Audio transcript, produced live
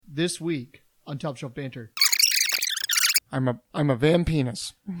This week on Top Shelf Banter. I'm a Van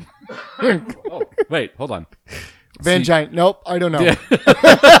Penis. Oh, wait, hold on. Van Giant. Nope, I don't know. Yeah.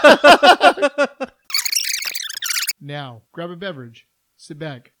 Now, grab a beverage, sit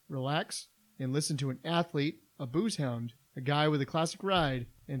back, relax, and listen to an athlete, a booze hound, a guy with a classic ride,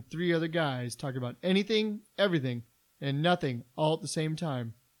 and three other guys talk about anything, everything, and nothing all at the same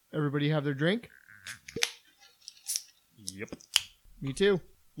time. Everybody have their drink? Yep. Me too.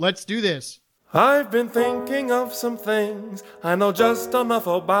 Let's do this. I've been thinking of some things I know just enough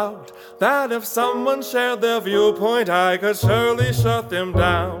about, that if someone shared their viewpoint, I could surely shut them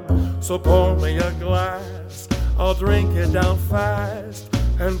down. So pour me a glass, I'll drink it down fast,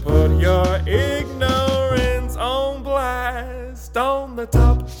 and put your ignorance on blast. On the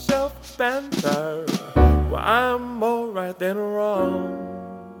Top Shelf Banter, well, I'm more right than wrong.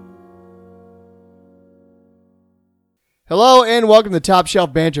 Hello and welcome to Top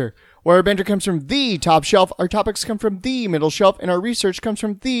Shelf Banter, where our banter comes from the top shelf, our topics come from the middle shelf, and our research comes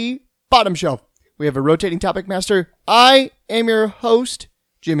from the bottom shelf. We have a rotating topic master. I am your host,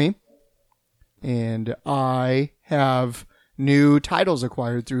 Jimmy, and I have new titles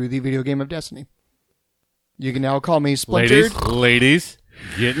acquired through the video game of Destiny. You can now call me Splintered. Ladies,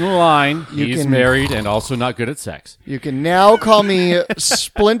 get in line. He's married and also not good at sex. You can now call me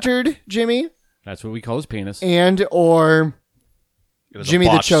Splintered Jimmy. That's what we call his penis. And or it was Jimmy a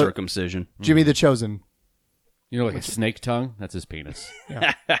the botched circumcision. Jimmy the Chosen. You know, like a snake tongue? That's his penis.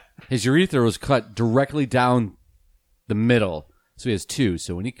 Yeah. His urethra was cut directly down the middle. So he has two.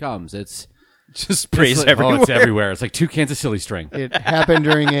 So when he comes, it's just sprays everywhere. Oh, it's everywhere. It's like two cans of silly string. It happened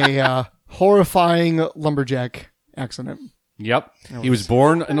during a horrifying lumberjack accident. Yep. He was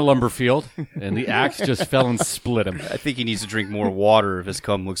born in a lumber field, and the axe just fell and split him. I think he needs to drink more water if his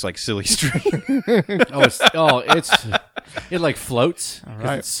cum looks like silly string. It like floats. All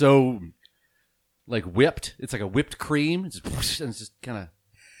right. It's so like whipped. It's like a whipped cream. It's just kind of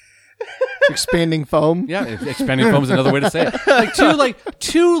expanding foam. Yeah, expanding foam is another way to say it. Like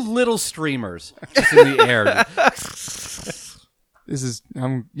two little streamers just in the air.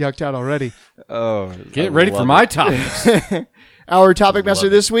 I'm yucked out already. Oh, get ready for my topics. Our topic master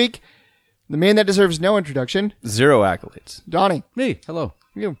this week, the man that deserves no introduction. Zero accolades. Donnie. Me. Hello.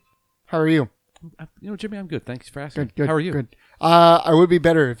 You. How are you? Jimmy, I'm good. Thanks for asking. Good. How are you? Good. I would be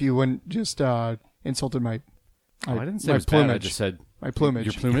better if you wouldn't just insulted my I didn't say my it was plumage. bad. I just said my plumage.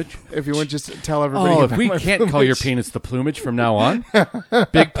 Your plumage? If you wouldn't just tell everybody. Oh, if we can't call your penis the plumage from now on,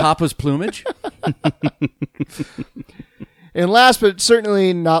 Big Papa's plumage. And last but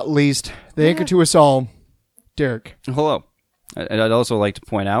certainly not least, the anchor to us all, Derek. Hello. I'd also like to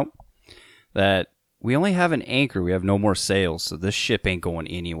point out that we only have an anchor. We have no more sails, so this ship ain't going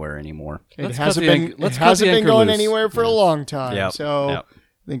anywhere anymore. It hasn't been going anywhere for a long time, Yep. I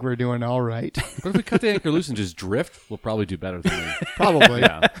think we're doing all right. But if we cut the anchor loose and just drift, we'll probably do better than me. Probably.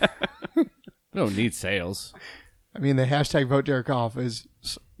 Yeah. We don't need sails. I mean, the hashtag vote Derek off is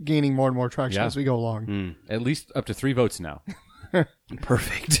gaining more and more traction as we go along. At least up to 3 votes now.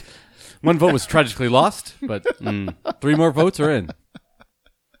 Perfect. 1 vote was tragically lost, but 3 more votes are in.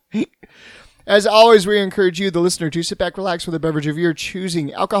 As always, we encourage you, the listener, to sit back, relax with a beverage of your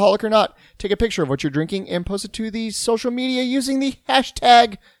choosing, alcoholic or not. Take a picture of what you're drinking and post it to the social media using the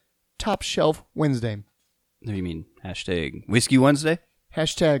hashtag Top Shelf Wednesday. What do you mean? Hashtag Whiskey Wednesday?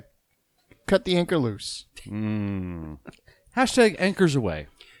 Hashtag Cut the Anchor Loose. Hashtag Anchors Away.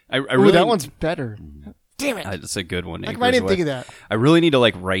 I really, that one's better. Damn it. That's a good one. How come I didn't think of that? I really need to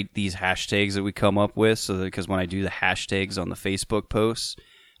write these hashtags that we come up with, so that because when I do the hashtags on the Facebook posts,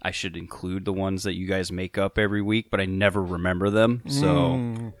 I should include the ones that you guys make up every week, but I never remember them.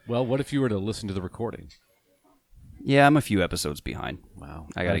 So, well, what if you were to listen to the recording? Yeah, I'm a few episodes behind. Wow,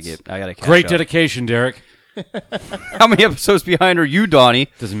 I gotta catch great up. dedication, Derek. How many episodes behind are you, Donnie?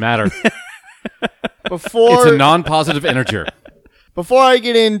 Doesn't matter. It's a non-positive integer. Before I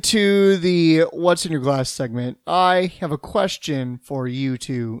get into the What's in Your Glass segment, I have a question for you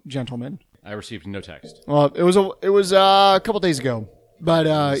two gentlemen. I received no text. Well, it was a couple days ago, but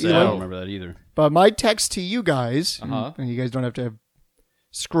I don't remember that either. But my text to you guys, and you guys don't have to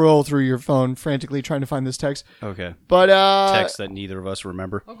scroll through your phone frantically trying to find this text. Okay. But text that neither of us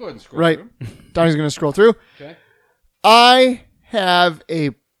remember. I'll go ahead and scroll right. through. Donnie's going to scroll through. Okay. I have a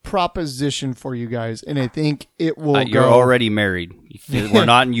proposition for you guys, and I think it will You're already married. We're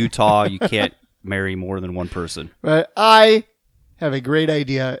not in Utah. You can't marry more than one person. But I have a great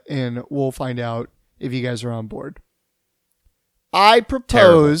idea, and we'll find out if you guys are on board. I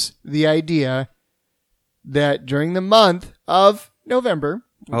propose the idea that during the month of November,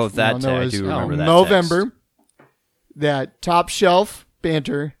 I do remember that November, that Top Shelf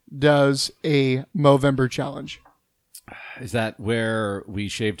Banter does a Movember challenge. Is that where we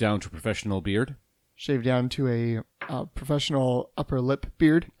shave down to professional beard? Shave down to a professional upper lip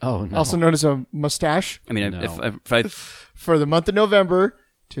beard. Oh, no. Also known as a mustache. I mean, No. if I For the month of November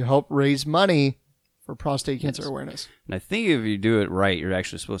to help raise money for prostate cancer awareness. and I think if you do it right, you're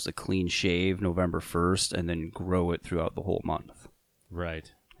actually supposed to clean shave November 1st and then grow it throughout the whole month.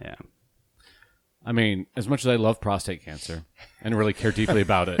 Right. Yeah. I mean, as much as I love prostate cancer and really care deeply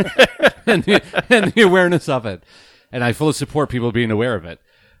about it and the awareness of it, and I fully support people being aware of it,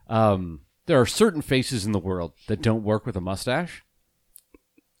 there are certain faces in the world that don't work with a mustache.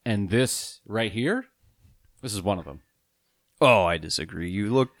 And this right here, this is one of them. Oh, I disagree.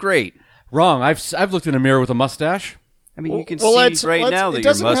 You look great. Wrong. I've looked in a mirror with a mustache. I mean, you can Well, see right now it that your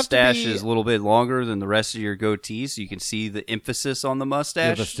doesn't have to mustache be- is a little bit longer than the rest of your goatee, so you can see the emphasis on the Yeah,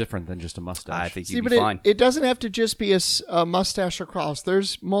 mustache. that's different than just a mustache. I think See, you'd but be fine. it doesn't have to just be a mustache across.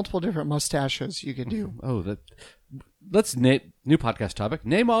 There's multiple different mustaches you can do. Oh, let's name new podcast topic.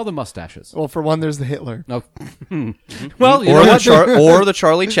 Name all the mustaches. Well, for one, there's the Hitler. Oh. Well, you or, know the what? or the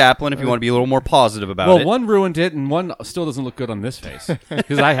Charlie Chaplin, if you want to be a little more positive about Well, it. one ruined it, and one still doesn't look good on this face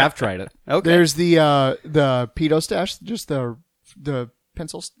because I have tried it. Okay. There's the pedo stash, just the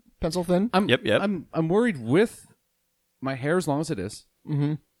pencil thin. Yep. I'm worried with my hair as long as it is.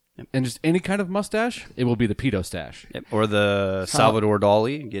 Mm-hmm. And just any kind of mustache, it will be the pedo stash. Yep. Or the Salvador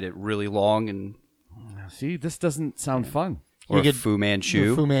Dali, get it really long, and See, this doesn't sound fun. or You get Fu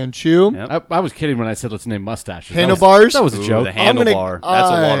Manchu. Fu Manchu. Yep. I was kidding when I said let's name mustaches. Handlebars? That was a Ooh, joke. the handlebar. That's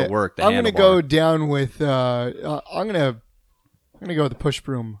a lot of work. The I'm gonna handlebar. go down with. I'm gonna go with the push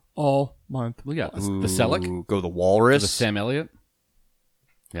broom all month. Well, yeah, the Selleck, Ooh, go the Walrus. the Sam Elliott.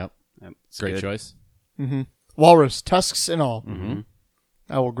 Yep, Yep, it's great good. choice. Walrus tusks and all. Mm-hmm.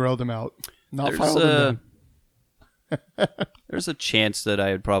 I will grill them out. Not file them down. There's a chance that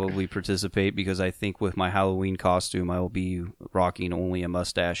I would probably participate because I think with my Halloween costume, I will be rocking only a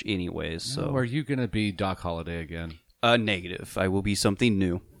mustache anyways. So So, are you gonna be Doc Holliday again? Negative. I will be something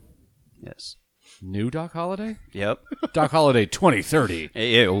new. Yes. New Doc Holliday? Yep. Doc Holliday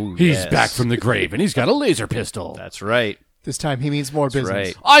 2030. Oh, He's yes. back from the grave and he's got a laser pistol. That's right. This time he means more That's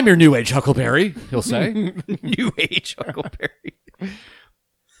business. right. I'm your new age Huckleberry, he'll say. New Age Huckleberry.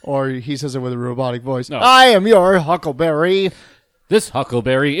 Or he says it with a robotic voice. No. I am your Huckleberry. This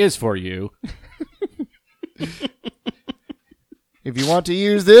Huckleberry is for you. If you want to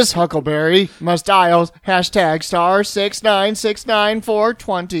use this Huckleberry, you must dial hashtag star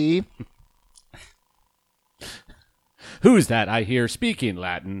 6969420. Who's that I hear speaking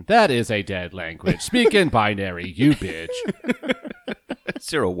Latin? That is a dead language. Speak in binary, you bitch.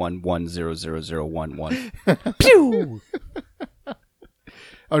 0110011. Pew!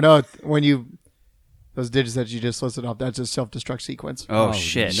 Oh no, when you those digits that you just listed off, that's a self-destruct sequence. Oh,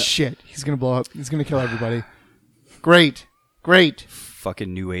 shit. Shit, he's gonna blow up. He's gonna kill everybody. Great.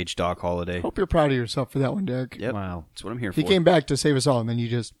 Fucking New Age Doc Holiday. Hope you're proud of yourself for that one, Derek. Yep. Wow. That's what I'm here He for. came back to save us all, and then you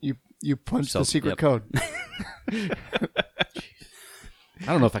punched the secret Yep. code. I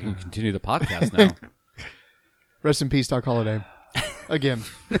don't know if I can continue the podcast now. Rest in peace, Doc Holiday. Again.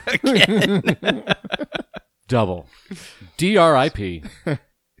 Double. DRIP.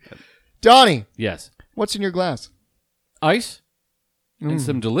 Donnie, Yes. what's in your glass? Ice and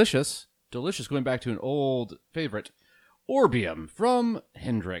some delicious, going back to an old favorite, Orbium from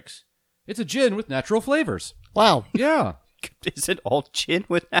Hendrix. It's a gin with natural flavors. Wow. Yeah. Is it all gin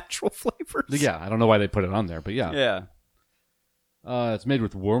with natural flavors? Yeah, I don't know why they put it on there, but yeah. Yeah. It's made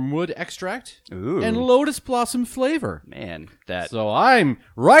with wormwood extract Ooh. and lotus blossom flavor. Man, that So I'm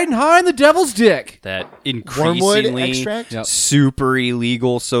riding high on the devil's dick. that Wormwood increasingly extract? Yep. super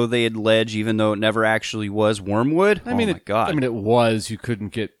illegal, so they allege, even though it never actually was wormwood. I mean, oh my god! I mean, it was. You couldn't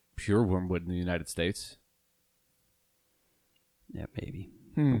get pure wormwood in the United States. yeah, maybe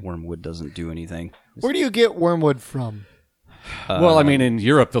wormwood doesn't do anything. Where do you get wormwood from? Well, I mean, in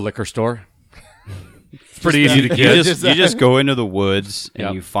Europe, the liquor store. It's pretty easy to You get. just go into the woods and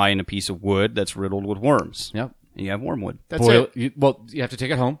Yep. you find a piece of wood that's riddled with worms. Yep. And you have wormwood. That's Boil it. you have to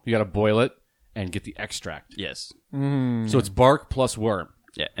take it home. You got to boil it and get the extract. Yes. So it's bark plus worm.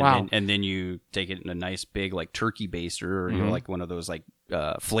 Yeah. And Wow. then, and then you take it in a nice big like turkey baster or you know, like one of those like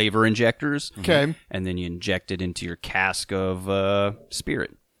flavor injectors. Okay. And then you inject it into your cask of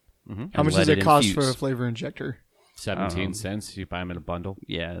spirit. How much does it cost for a flavor injector? 17 cents. You buy them in a bundle.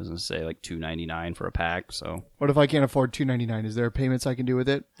 Yeah, I was gonna say like $2.99 for a pack. So What if I can't afford $2.99? Is there payments I can do with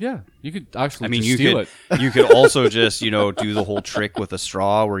it? Yeah, you could actually. I mean, just you steal could it. you could also just do the whole trick with a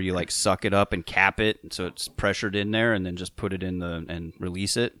straw where you like suck it up and cap it so it's pressured in there, and then just put it in the and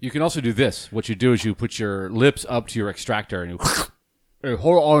release it. You can also do this. What you do is you put your lips up to your extractor and you Hey,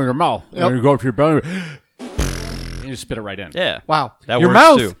 hold it all in your mouth. Yep. And you go up to your belly. And you spit it right in. Yeah. Wow. That Your works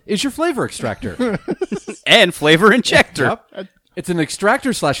mouth too. is your flavor extractor. And flavor injector. Yep. It's an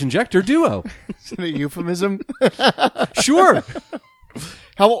extractor/injector duo. Is it a euphemism? Sure.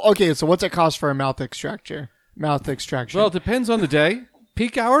 Okay, so what's it cost for a mouth extraction? Mouth extraction. Well, it depends on the day.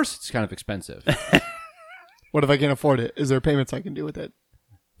 Peak hours, it's kind of expensive. What if I can't afford it? Is there payments I can do with it?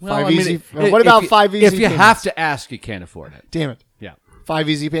 Well, Five I mean, easy. if- What about if you- 5 easy? If you payments? have to ask, you can't afford it. damn it, Yeah. 5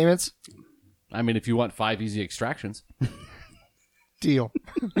 easy payments. I mean, if you want 5 easy extractions. Deal.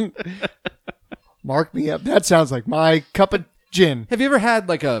 Mark me up. That sounds like my cup of gin. Have you ever had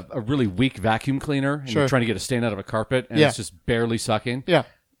like a really weak vacuum cleaner and Sure. you're trying to get a stain out of a carpet and Yeah. it's just barely sucking? Yeah,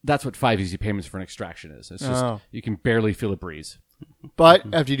 That's what 5 easy payments for an extraction is. It's just, Oh. you can barely feel a breeze. but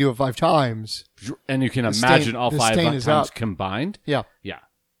after you do it 5 times, And you can stain- imagine all the 5 stain times is up. combined. yeah, Yeah.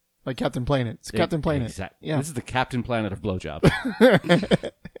 like Captain Planet. It's Captain Planet. Exactly. Yeah. This is the Captain Planet of blowjob.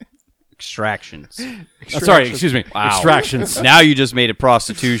 Extractions. Sorry, excuse me. Wow. Extractions. Now you just made it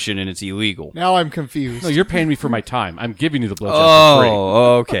prostitution and it's illegal. Now I'm confused. No, you're paying me for my time. I'm giving you the blowjob for free.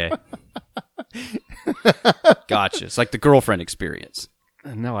 Oh, okay. Gotcha. It's like the girlfriend experience.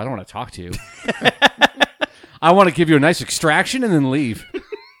 No, I don't want to talk to you. I want to give you a nice extraction and then leave.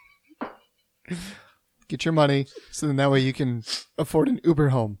 Get your money, so then that way you can afford an Uber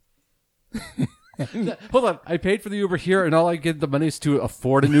home. Hold on. I paid for the Uber here, and all I get the money is to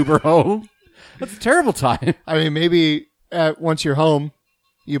afford an Uber home. That's a terrible time. I mean, maybe once you're home,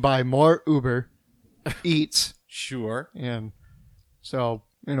 you buy more Uber Eats, Sure. and so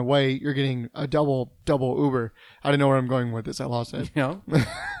in a way, you're getting a double Uber. I don't know where I'm going with this. I lost it. You know?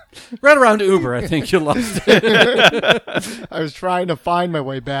 Right around Uber, I think you lost it. I was trying to find my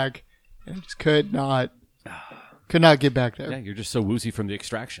way back, and I just could not get back there. Yeah, you're just so woozy from the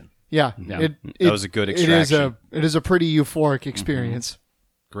extraction. Yeah, Yeah. That was a good It is a pretty euphoric experience.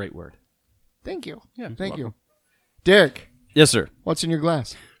 Great word. Thank you. Yeah, Thank you're you, Derek. Yes, sir. What's in your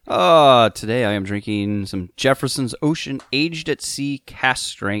glass? Today I am drinking some Jefferson's Ocean Aged at Sea Cask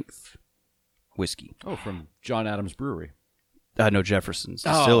Strength whiskey. Oh, from John Adams Brewery. No, Jefferson's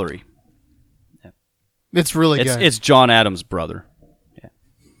Distillery. It's really It's good. it's John Adams' brother.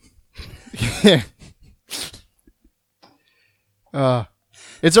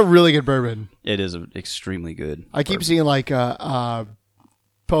 It's a really good bourbon. It is extremely good. I keep seeing like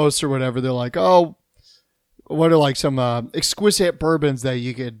posts or whatever. They're like, oh, what are like some exquisite bourbons that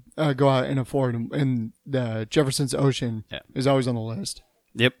you could go out and afford? And the Jefferson's Ocean is always on the list.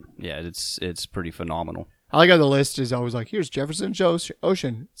 Yep. Yeah, it's pretty phenomenal. I like how the list is always like, here's Jefferson's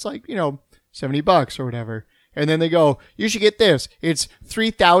Ocean. It's like, $70 or whatever. And then they go, you should get this. It's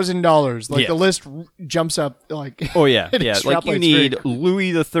 $3,000. Like Yeah. the list jumps up like. Oh yeah, it yeah. Like you extrapolates need very-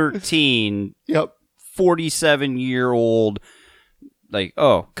 Louis the 13, Yep. 47-year-old. Like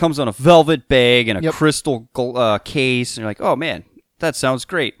comes on a velvet bag and a Yep. crystal case, and you're like, oh man, that sounds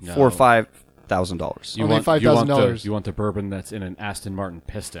great. No. $4,000 or $5,000. You Only want $5,000. You want the bourbon that's in an Aston Martin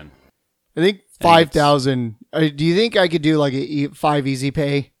Piston. I think 5,000. Do you think I could do like a 5 easy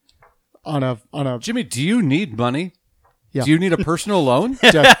pay on a Jimmy, do you need money? Yeah. Do you need a personal loan?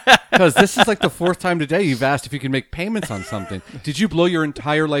 Because this is like the 4th time today you've asked if you can make payments on something. Did you blow your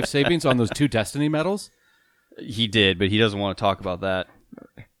entire life savings on those 2 Destiny medals? He did, but he doesn't want to talk about that.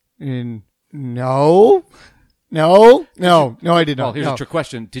 No, I did not. Well, here's No. a trick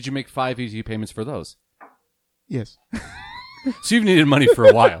question. Did you make 5 easy payments for those? Yes. So you've needed money for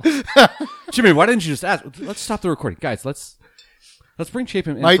a while. Jimmy, why didn't you just ask? Let's stop the recording. Guys, let's bring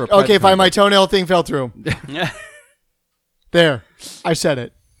Chapin in for a private Okay, fine. My convo. toenail thing fell through. There. I said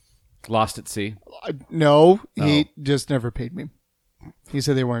it. Lost at sea. No, he just never paid me. He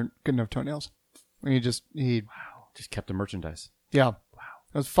said they weren't good enough toenails. Just kept the merchandise. yeah. Wow.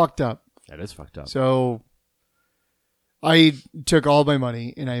 That was fucked up. That is fucked up. So I took all my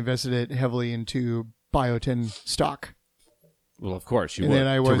money and I invested it heavily into biotin stock. Well, of course you And would. then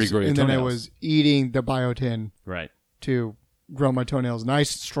I to was regrow your and then I toenails. was eating the biotin right. to grow my toenails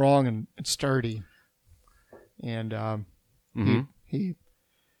nice, strong, and sturdy. And he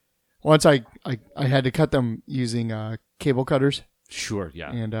once I had to cut them using cable cutters, Sure.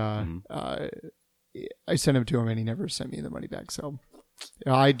 Yeah. and I sent him to him, and he never sent me the money back. So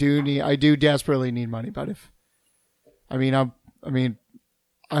I do desperately need money. But I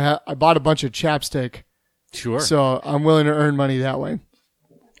bought a bunch of chapstick, Sure. so I'm willing to earn money that way.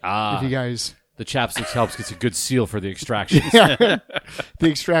 If you the guys. chapsticks helps. Gets a good seal for the extraction. Yeah. The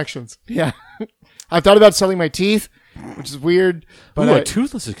extractions. Yeah. I've thought about selling my teeth, which is weird. But Ooh, a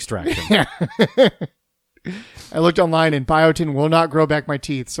toothless extraction. I looked online and biotin will not grow back my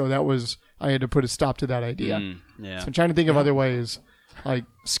teeth. So I had to put a stop to that idea. Yeah. So I'm trying to think of other ways. like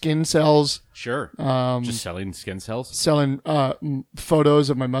skin cells, Sure. Just selling skin cells. selling photos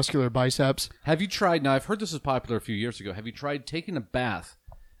of my muscular biceps. Have you tried? Now, I've heard this was popular a few years ago. Have you tried taking a bath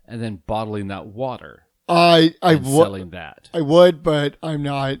and then bottling that water I and would, selling that? I would, but I'm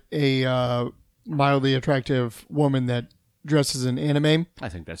not a mildly attractive woman that dresses in anime, I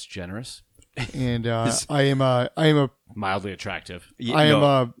think that's generous. and I am a Mildly attractive.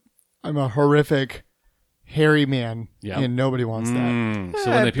 I'm a horrific hairy man, Yeah. and nobody wants that. So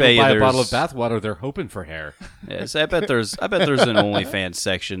when I they bet people you buy a there's- bottle of bath water, they're hoping for hair. Yes, I bet there's an OnlyFans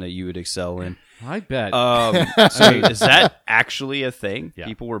section that you would excel in. I bet. So is that actually a thing? Yeah.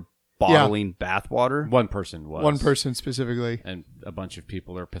 People were bottling bath water. One person was. One person specifically. And a bunch of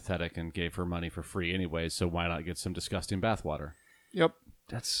people are pathetic and gave her money for free anyway, so why not get some disgusting bath water? Yep.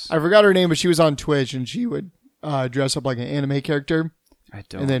 That's I forgot her name, but she was on Twitch, and she would dress up like an anime character, I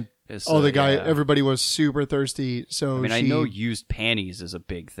don't. and then It's, the guy, yeah. everybody was super thirsty. So I mean, she, I know used panties is a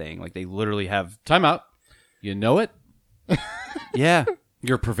big thing. Like they literally have. Time out. You know it? Yeah.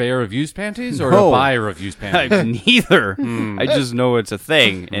 You're a purveyor of used panties or No. a buyer of used panties? I'm neither. I just know it's a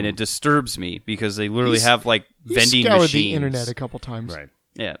thing, and it disturbs me because they literally have like you vending scoured machines. the internet a couple times. Right.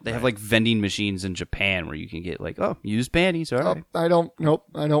 Yeah, they have like vending machines in Japan where you can get like used panties. All Oh, right. I don't. Nope.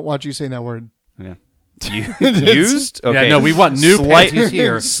 I don't want you saying that word. Yeah. Used? Okay. Yeah, no, we want new panties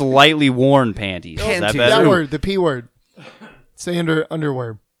here. Slightly worn panties. Is that Panties. better? That word, the P word. Say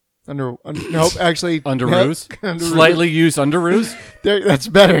underwear. Nope. Actually, Underoos? nope. Underoos. Slightly used underoos? There, that's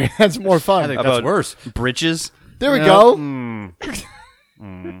better. That's more fun. I think How that's about worse. Breeches? There we No. go.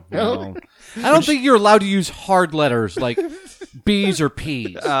 No. I don't think you're allowed to use hard letters like B's or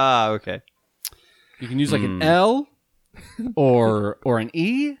P's. Ah, okay. You can use like an L or an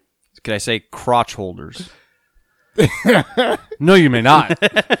E. Could I say crotch holders? No, you may not.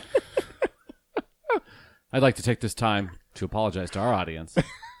 I'd like to take this time to apologize to our audience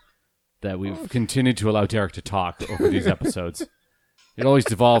that we've continued to allow Derek to talk over these episodes. It always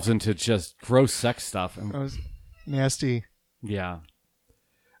devolves into just gross sex stuff. And, That was nasty. yeah.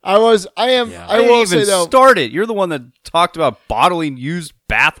 I am. Yeah. I didn't will even say though. start it. You're the one that talked about bottling used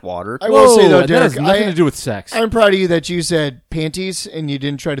bath water. I will say though, that Derek. has nothing to do with sex. I'm proud of you that you said panties and you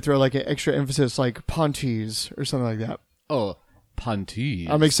didn't try to throw like an extra emphasis like panties or something like that. Oh, panties.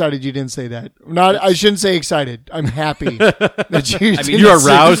 I'm excited you didn't say that. I shouldn't say excited. I'm happy that you. I mean, You are didn't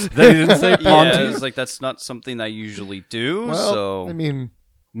say- aroused that he didn't say Yeah, panties? it's like that's not something I usually do. Well, so I mean,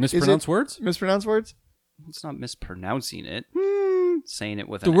 Mispronounced words? mispronounced words. it's not mispronouncing it. Saying it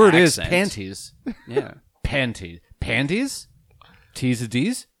with The an word is accent. panties. Yeah. Panties. Panties? T's and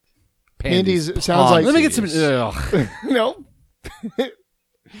D's? Panties sounds like. Let me get some. Ugh. No,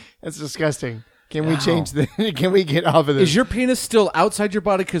 that's disgusting. Can we change the? Can we get off of this? Is your penis still outside your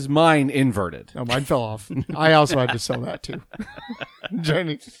body? Because mine inverted. No, mine fell off. I also had to sell that too.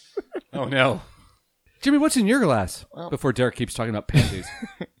 Johnny. Oh no, Jimmy, what's in your glass? Before Derek keeps talking about panties.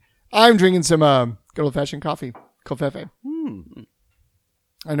 I'm drinking some good old fashioned coffee, Covfefe.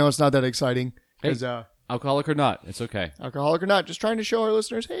 I know it's not that exciting because Alcoholic or not, it's okay. alcoholic or not, just trying to show our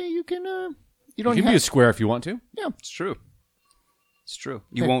listeners, hey, you can. You You don't can have. be a square if you want to. Yeah, It's true. It's true.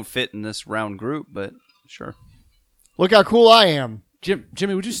 You won't fit in this round group, but sure. look how cool I am.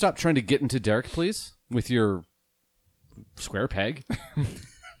 Jimmy, would you stop trying to get into Derek, please, with your square peg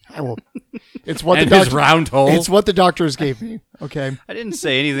I will. It's what and the his doctor. round hole? It's what the doctors gave me. Okay. I didn't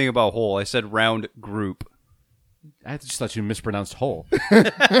say anything about whole. I said round group. I just thought you mispronounced hole.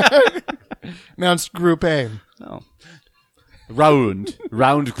 Announced Group A. No. Round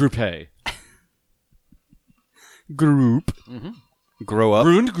group A. Group. Grow up.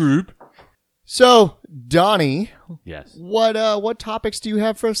 Round group. So, Donnie, Yes. what topics do you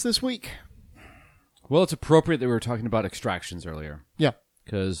have for us this week? Well, it's appropriate that we were talking about extractions earlier. Yeah.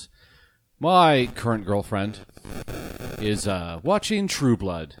 Because my current girlfriend is watching True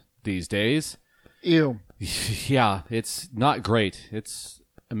Blood these days. Ew. Yeah, it's not great. It's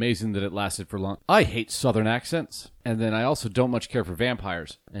amazing that it lasted for long. I hate Southern accents, and then I also don't much care for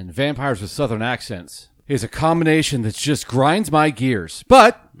vampires. And vampires with Southern accents is a combination that just grinds my gears.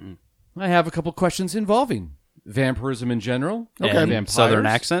 But I have a couple questions involving vampirism in general. Okay. And vampires. Southern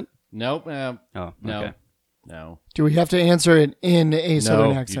accent? Nope. Oh, No. okay. No. Do we have to answer it in a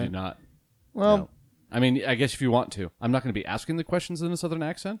Southern No, accent? you do not. Well, No. I mean, I guess if you want to. I'm not going to be asking the questions in a Southern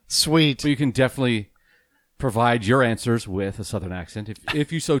accent, sweet. but you can definitely provide your answers with a Southern accent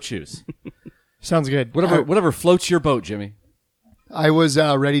if you so choose. Sounds good. Whatever floats your boat, Jimmy. I was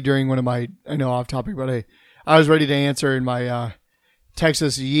ready during one of my, I know off topic, but I was ready to answer in my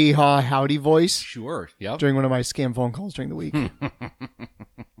Texas yeehaw howdy voice Sure. Yep. during one of my scam phone calls during the week.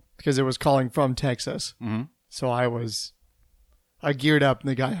 Because it was calling from Texas. Mhm. So I was I geared up, and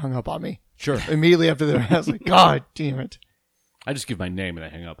the guy hung up on me. Sure. Immediately after that, I was like, God damn it. I just give my name and they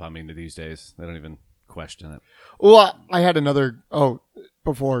hang up on me these days. They don't even question it. Well, I had another,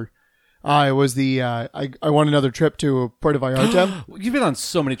 before. It was I won another trip to Puerto Vallarta. You've been on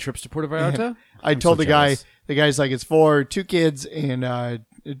so many trips to Puerto Vallarta. I I'm told so the guy, jealous. the guy's like, it's for 2 kids and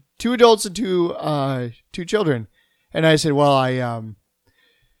 2 adults and 2 children. And I said, well,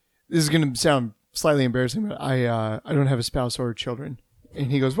 this is going to sound slightly embarrassing, but I don't have a spouse or children. And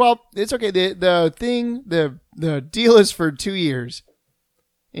he goes, well, it's okay. The deal is for 2 years.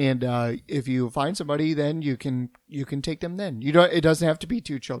 And if you find somebody, then you can take them then. It doesn't have to be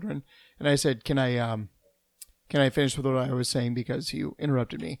 2 children. And I said, can I finish with what I was saying because you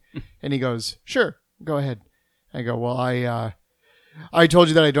interrupted me? And he goes, sure, go ahead. I go, well, I told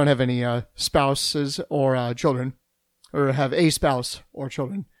you that I don't have any spouses or children, or have a spouse or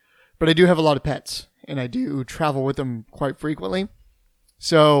children, but I do have a lot of pets, and I do travel with them quite frequently.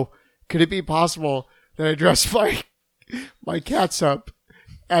 So could it be possible that I dress my cats up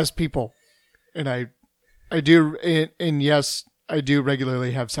as people? And I do, and yes, I do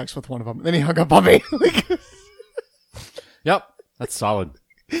regularly have sex with one of them. Then he hung up on me. Yep, that's solid.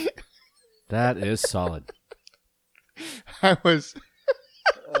 That is solid. I was,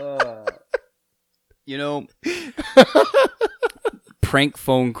 Prank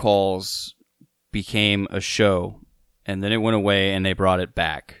phone calls became a show, and then it went away, and they brought it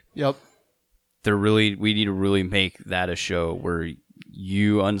back. yep. We need to really make that a show where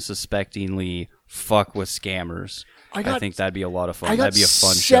you unsuspectingly fuck with scammers. I think that'd be a lot of fun. I got That'd be a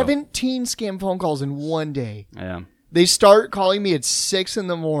fun show. 17 scam phone calls in one day. Yeah. They start calling me at 6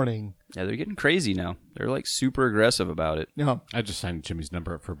 a.m. Yeah, they're getting crazy now. They're like super aggressive about it. No, I just signed Jimmy's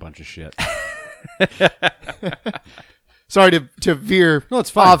number up for a bunch of shit. sorry to veer No, it's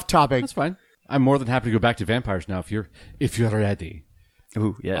fine. off topic. That's fine. I'm more than happy to go back to vampires now if you're ready.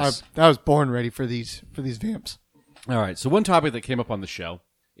 Ooh, yes. I was born ready for these vamps. All right. So one topic that came up on the show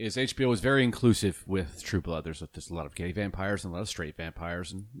is HBO was very inclusive with True Blood. There's a lot of gay vampires and a lot of straight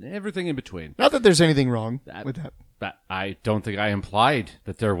vampires and everything in between. Not that there's anything wrong with that. But I don't think I implied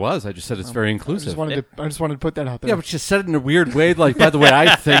that there was. I just said it's very I inclusive. just wanted to put that out there. Yeah, but you said it in a weird way. Like, by the way,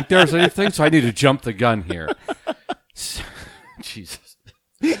 I think there's anything, so I need to jump the gun here. Jesus.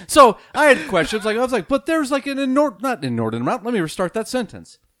 So I had questions. I was like, but there's like not inordinate amount. Let me restart that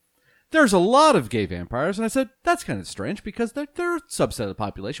sentence. There's a lot of gay vampires, and I said that's kind of strange because they're a subset of the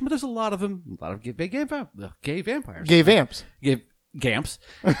population, but there's a lot of them, a lot of gay vampires, Gay vamps. gay gamps,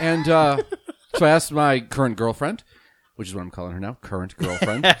 and so I asked my current girlfriend, which is what I'm calling her now, current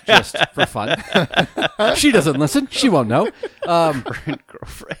girlfriend, just for fun. She doesn't listen; she won't know. Current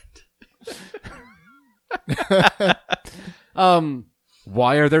girlfriend.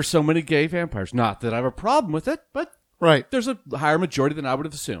 Why are there so many gay vampires? Not that I have a problem with it, but Right. there's a higher majority than I would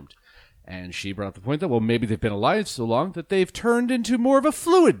have assumed. And she brought up the point that, well, maybe they've been alive so long that they've turned into more of a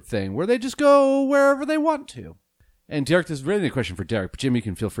fluid thing where they just go wherever they want to. And Derek, this is really a question for Derek, but Jimmy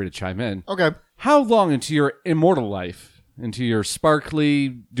can feel free to chime in. Okay. How long into your immortal life, into your sparkly,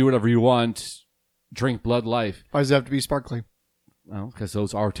 do whatever you want, drink blood life? Why does it have to be sparkly? Well, because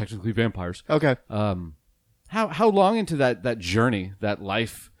those are technically vampires. Okay. How long into that journey, that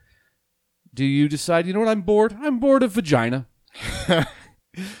life, do you decide, you know what, I'm bored? I'm bored of vagina.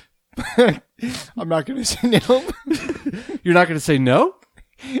 I'm not going to say no. You're not going to say no?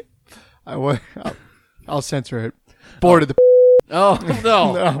 I'll censor it. Bored of the. Oh,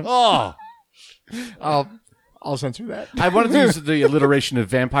 no. No. Oh. I'll censor that. I wanted to use the alliteration of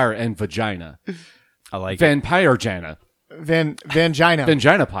vampire and vagina. I like it. Vampire Jana. Vangina.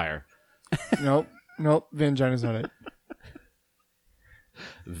 Vangina-pyre. Nope. Vangina's not it.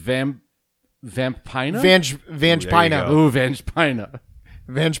 Vampina? Vangpina. Ooh, Vangpina.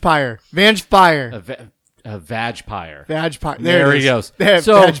 Vangpire. Vangpire. A vagpire. Vagpire. There it he is. goes. There,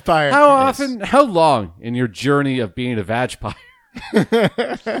 So, Vagpire. how long in your journey of being a vagpire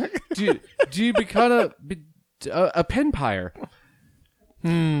do you become a penpire?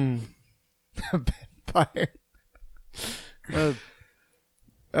 Vagpire.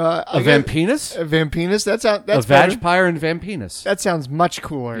 A vampinus? A vampinus. That's A better. vagpire and vampinus. That sounds much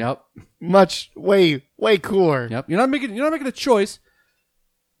cooler. Yep. Way cooler. Yep. You're not making a choice.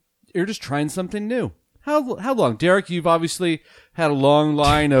 You're just trying something new. How long, Derek? You've obviously had a long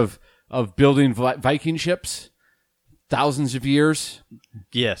line of building Viking ships, thousands of years.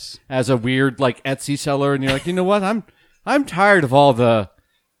 Yes. As a weird like Etsy seller, and you're like, you know what? I'm tired of all the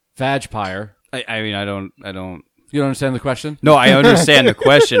vagpire. I mean, I don't. You don't understand the question? No, I understand the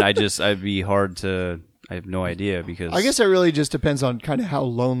question. I'd be hard to. I have no idea because I guess it really just depends on kind of how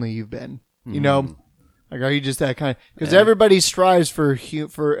lonely you've been. You know, Like, are you just that kind? Because everybody strives for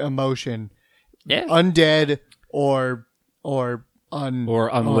emotion, Yeah. undead or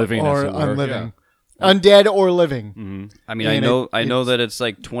unliving, as it were, unliving, undead or living. Mm-hmm. I mean, And I know that it's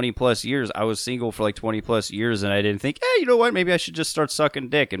like 20 plus years. I was single for like 20 plus years, and I didn't think, hey, you know what? Maybe I should just start sucking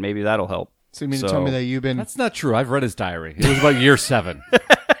dick, and maybe that'll help. So you mean to tell me that you've been That's not true. I've read his diary. It was about year 7.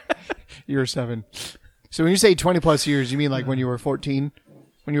 year 7? So when you say 20 plus years, you mean like when you were 14?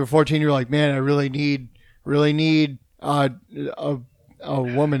 When you were 14, you're like, man, I really need a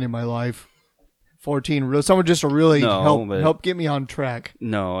woman in my life. 14, someone just to really help get me on track.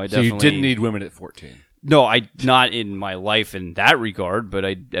 No, I So definitely you didn't need women at 14. No, I not in my life in that regard, but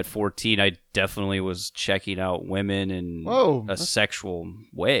at 14 I definitely was checking out women in a sexual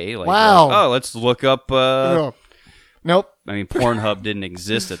way. Like, Wow. Let's look up Nope. I mean, Pornhub didn't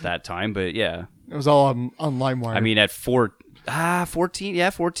exist at that time, but yeah. It was all on LimeWire. I mean, at 14, yeah,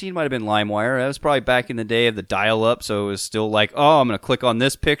 14 might have been LimeWire. That was probably back in the day of the dial-up, so it was still like, I'm going to click on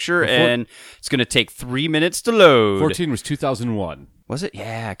this picture, and it's going to take 3 minutes to load. 14 was 2001. Was it?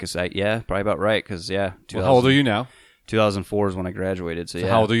 Yeah, probably about right, because, Well, how old are you now? 2004 is when I graduated, so yeah.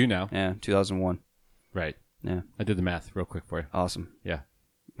 How old are you now? Yeah, 2001. Right. Yeah, I did the math real quick for you. awesome. Yeah.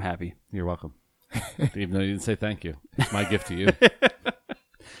 I'm happy. You're welcome. Even though you didn't say thank you. It's my gift to you.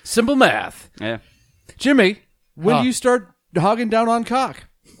 Simple math. Yeah. Jimmy, when do you start hogging down on cock?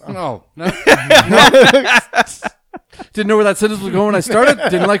 No. Didn't know where that sentence was going when I started.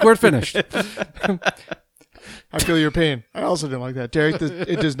 Didn't like where it finished. I feel your pain. I also didn't like that. Derek,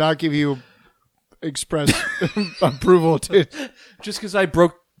 it does not give you express approval. Just because I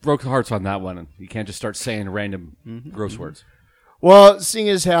broke hearts on that one. And you can't just start saying random gross words. Well, seeing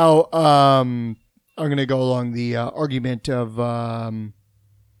as how I'm going to go along the argument of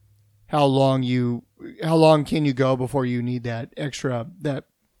how long can you go before you need that extra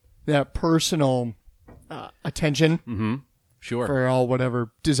that personal attention Sure. for all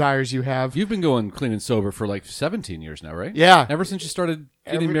whatever desires you have. You've been going clean and sober for like 17 years now, right? Yeah. Ever since you started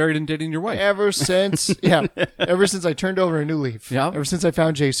getting married and dating your wife. Ever since I turned over a new leaf. Yeah. Ever since I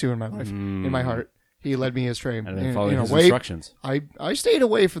found Jesu in my life, in my heart, he led me astray. And then following his way, instructions. I stayed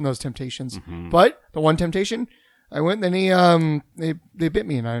away from those temptations. But the one temptation, I went. Then they bit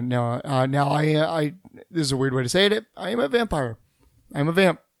me, and I this is a weird way to say it. I am a vampire. I'm a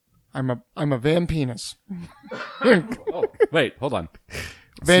vamp. I'm a vampenis. Oh, wait, hold on.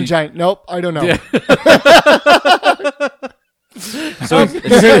 Vangina. Nope, I don't know. Yeah. So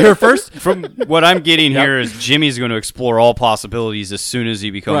Here first? from what I'm getting here is Jimmy's going to explore all possibilities as soon as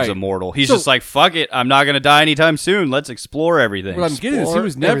he becomes Right. immortal. He's just like, fuck it, I'm not going to die anytime soon. Let's explore everything. What I'm getting is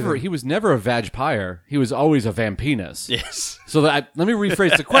Explore he was never a vagpire. He was always a vampenis. Yes. So let me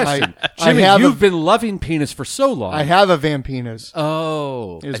rephrase the question. I Jimmy, have you've been loving penis for so long. I have a vampenis.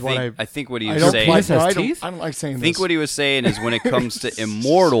 Oh. Is I think what he I was don't saying. like. No, has I teeth? don't like saying I think this. what he was saying is when it comes to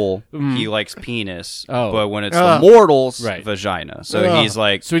immortal, he likes penis, Oh. but when it's the mortals, Right. vagina. So he's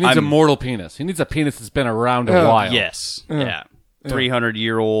like, So he needs a mortal penis. He needs a penis that's been around a while. yes, yeah,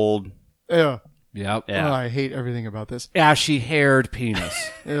 300-year-old. Ugh. Yep. Yeah. Oh, I hate everything about this. Ashy-haired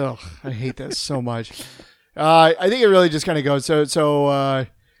penis. Ugh, I hate that so much. I think it really just kind of goes. So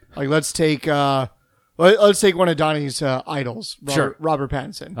like let's take one of Donnie's idols, Sure. Robert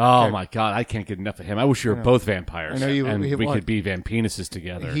Pattinson. Oh, Okay. my God. I can't get enough of him. I wish you were both vampires. I know you- And we we want- could be vampenises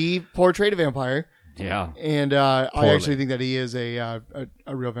together. He portrayed a vampire, Yeah. and I Poorly. actually think that he is a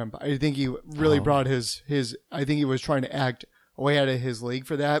real vampire. I think he really brought his. I think he was trying to act way out of his league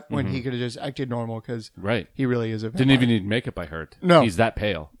for that when he could have just acted normal because Right. he really is a vampire. Didn't even need makeup, I heard. No. He's that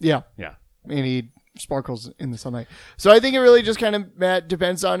pale. Yeah, Yeah. and he sparkles in the sunlight. So I think it really just kind of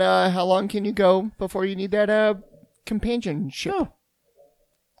depends on how long can you go before you need that companionship. Oh.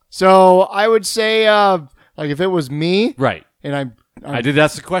 So I would say like if it was me Right. and I did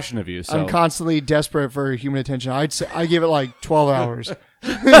ask the question of you. So I'm constantly desperate for human attention, I'd say I give it like 12 hours.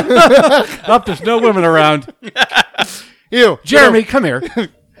 there's no women around. You, Jeremy, come here.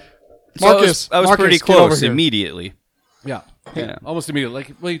 Marcus, I was Marcus, pretty get over close here. immediately. Yeah. Yeah. Almost immediately.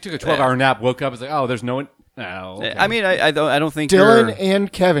 Like, well, you took a 12-hour nap, woke up, it's like, oh, there's no one. No. Okay. I mean, I don't think Dylan and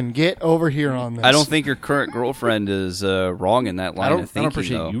Kevin, get over here on this. I don't think your current girlfriend is wrong in that I line don't of thinking.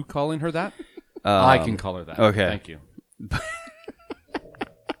 appreciate though. you calling her that. I can call her that. okay. Thank you.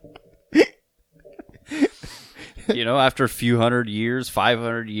 You know, after a few 100 years,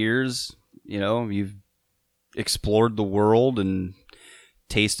 500 years, you know, you've explored the world and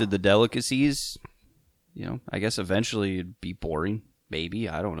tasted the delicacies. You know, I guess eventually it'd be boring. Maybe.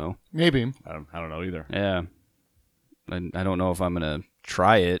 I don't know. Maybe. I don't know either. Yeah. And I don't know if I'm going to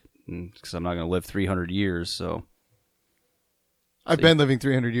try it because I'm not going to live 300 years. So I've been living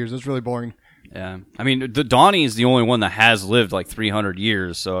 300 years. It's really boring. Yeah. I mean, the Donnie is the only one that has lived like 300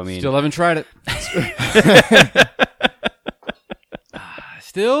 years. So, I mean, Still haven't tried it.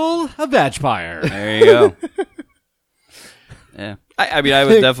 Still a vampire. there you go. Yeah. I mean, I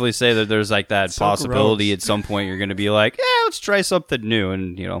would definitely say that there's like that So possibility gross. at some point you're going to be like, yeah, let's try something new.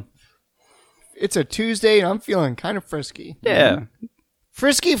 And, you know, It's a Tuesday, and I'm feeling kind of frisky. yeah.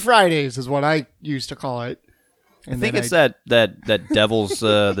 Frisky Fridays is what I used to call it. I think it's that devil's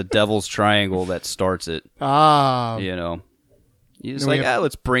the devil's triangle that starts it. You know, you just Then we like have-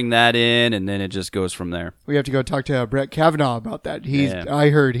 let's bring that in, and then it just goes from there. We have to go talk to Brett Kavanaugh about that. Yeah. I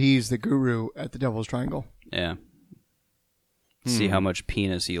heard he's the guru at the Devil's Triangle. Yeah. See how much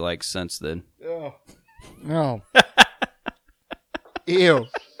penis he likes since then. No. Ew.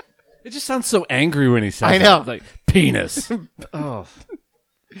 It just sounds so angry when he says I know. it. Like, penis. Oh.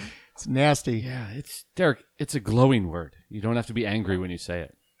 It's nasty. Yeah, it's Derek, it's a glowing word. You don't have to be angry when you say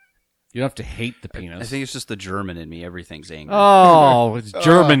it. You don't have to hate the penis. I think it's just the German in me. Everything's angry. Oh, it's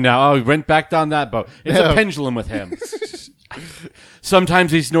German now. Oh, he went back down that boat. It's a pendulum with him.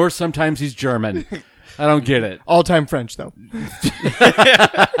 Sometimes he's Norse, sometimes he's German. I don't get it. All-time French, though.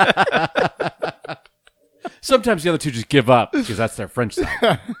 Sometimes the other two just give up because that's their French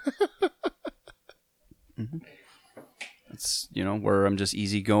side. It's, you know, where I'm just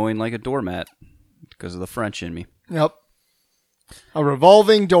easygoing like a doormat because of the French in me. Yep. A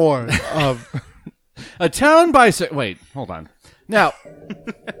revolving door of... A town by... Wait, hold on. Now,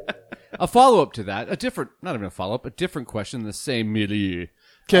 a follow-up to that, not even a follow-up, a different question in the same milieu.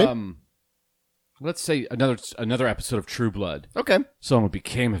 Okay. Let's say another episode of True Blood. Okay. Someone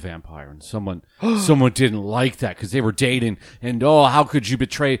became a vampire, and someone didn't like that because they were dating, and how could you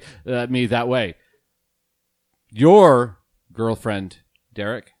betray me that way? Your girlfriend,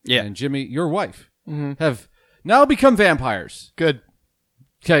 Derek, Yeah. and Jimmy, your wife, have now become vampires. Good.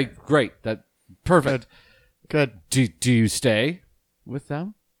 Okay, great. Perfect. Good. Do you stay with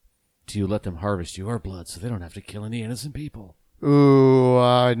them? Do you let them harvest your blood so they don't have to kill any innocent people? Ooh,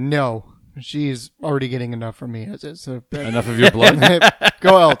 no. She's already getting enough from me as is. So Enough of your blood?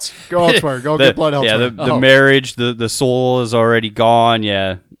 go elsewhere. Go get blood elsewhere. Yeah, the marriage, the soul is already gone.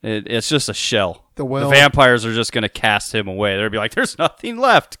 Yeah, it's just a shell. The will. The vampires are just going to cast him away. They'll be like, there's nothing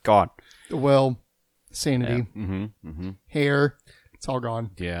left. Gone. The will, sanity, Mm-hmm. hair. It's all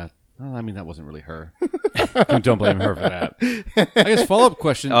gone. Yeah. Well, I mean, that wasn't really her. Don't blame her for that. I guess follow-up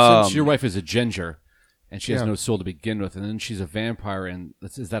question, since your wife is a ginger, and she has no soul to begin with, and then she's a vampire, and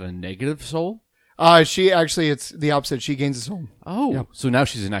is that a negative soul? She actually, it's the opposite. She gains a soul. Oh, Yeah. so now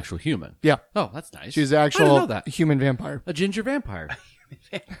she's an actual human. Yeah. Oh, that's nice. She's an I actual didn't know that. human vampire. A ginger vampire.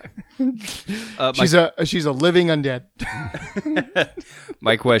 She's a living undead.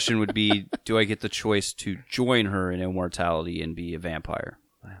 My question would be, do I get the choice to join her in immortality and be a vampire?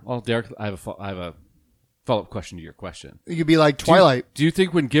 Well, Derek, I have a follow-up question to your question. You could be like Twilight. Do you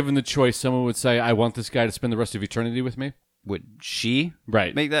think when given the choice, someone would say, I want this guy to spend the rest of eternity with me? Would she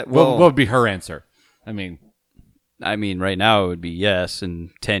Right. make that? What Well, would be her answer? I mean, right now it would be yes.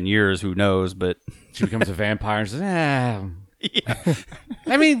 In 10 years, who knows? But she becomes a vampire and says,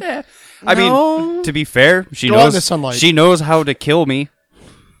 I mean, to be fair, she Go out in knows the sunlight. She knows how to kill me.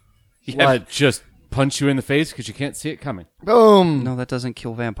 what, just punch you in the face because you can't see it coming? Boom. No, that doesn't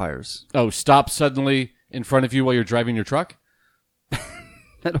kill vampires. Oh, stop suddenly in front of you while you're driving your truck?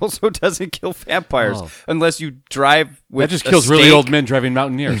 That also doesn't kill vampires Oh. unless you drive with. That just a kills really stake. old men driving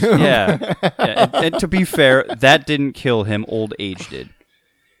Mountaineers. Yeah, and to be fair, that didn't kill him. Old age did.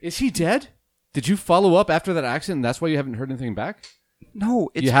 Is he dead? Did you follow up after that accident and that's why you haven't heard anything back? No,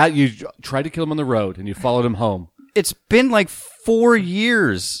 You tried to kill him on the road and you followed him home. it's been like 4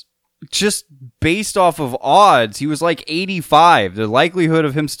 years. Just based off of odds, he was like 85. The likelihood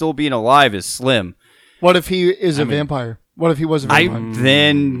of him still being alive is slim. What if he is a vampire? What if he was a vampire?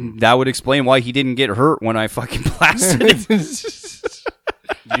 Then that would explain why he didn't get hurt when I fucking blasted him.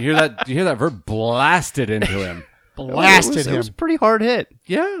 Did you hear that? Do you hear that verb? Blasted into him. Blasted It was a him. pretty hard hit.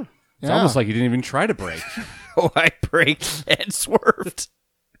 Yeah. It's Yeah. almost like he didn't even try to break. Oh, I braked and swerved.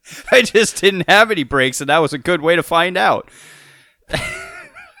 I just didn't have any brakes, and that was a good way to find out.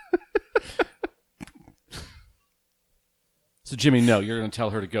 So, Jimmy, no, you're going to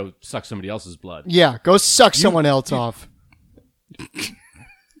tell her to go suck somebody else's blood. Yeah, go suck someone else off.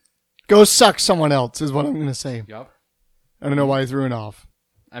 Go suck someone else is what I'm going to say. Yep. I don't know why I threw it off,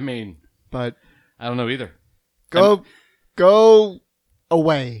 I mean, but I don't know either. go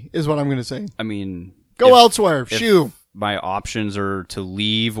away is what I'm going to say. I mean, Go if- elsewhere. if Shoo. my options are to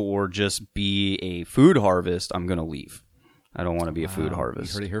leave or just be a food harvest, I'm going to leave. I don't want to be a food You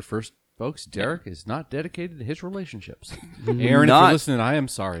harvest. heard it here first. folks, Derek is not dedicated to his relationships. Aaron, if Not- you're listening, I am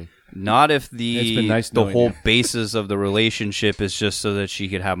sorry. Not if It's been nice the knowing whole you. basis of the relationship is just so that she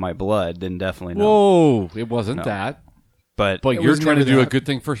could have my blood, then definitely no. Whoa, it wasn't No. that. But But It you're was trying to never do a that. good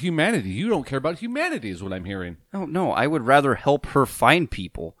thing for humanity. You don't care about humanity, is what I'm hearing. no, I would rather help her find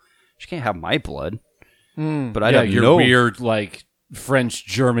people. She can't have my blood. But I'd yeah, have your no weird, like, French,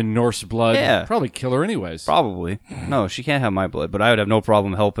 German, Norse blood. Yeah. Probably kill her anyways. Probably. No, she can't have my blood, but I would have no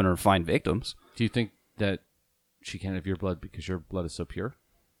problem helping her find victims. Do you think that she can't have your blood because your blood is so pure?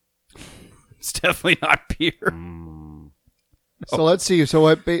 It's definitely not pure. So let's see. So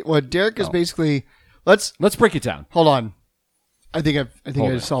what Derek is basically, let's Let's break it down. hold on. I think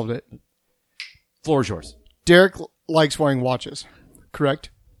Hold I it. solved it. Floor is yours. Derek likes wearing watches, correct?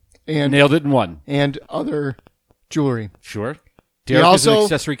 And Nailed it in one. and other jewelry. Sure. Derek is an also-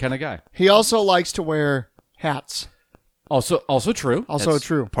 accessory kind of guy. He also likes to wear hats. Also true. Also That's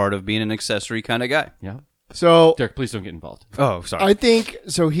true. Part of being an accessory kind of guy. Yeah. So Derek, please don't get involved. Oh, sorry. I think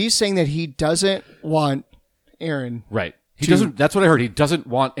so. He's saying that he doesn't want Aaron Right. He To- doesn't. That's what I heard. He doesn't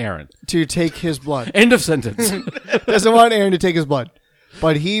want Aaron. to take his blood. End of sentence. Doesn't want Aaron to take his blood,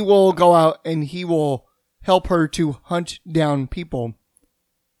 but he will go out and he will help her to hunt down people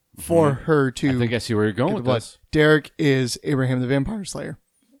for her to I think I see where you're going get the with blood. this. Derek is Abraham the Vampire Slayer.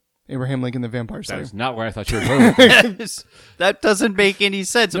 Abraham Lincoln the Vampire That Slayer. is not where I thought you were going. With this. That doesn't make any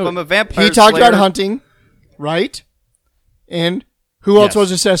sense. If I'm a vampire He talked slayer, about hunting, right? And who else Yes.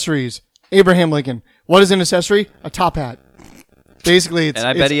 was accessories? Abraham Lincoln. What is an accessory? A top hat. Basically, it's And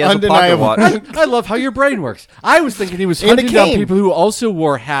I bet it's he has a pocket undeniable. watch. I love how your brain works. I was thinking he was And a hunting down cane. people who also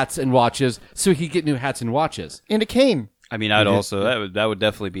wore hats and watches so he could get new hats and watches. And a cane. I mean, I'd also that would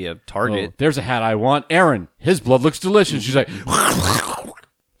definitely be a Oh, target. there's a hat I want. Aaron, his blood looks delicious. She's like,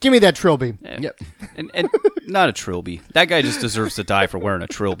 Give me that trilby. yep. And not a trilby. That guy just deserves to die for wearing a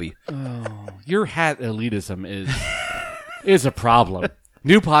trilby. Your hat elitism is a problem.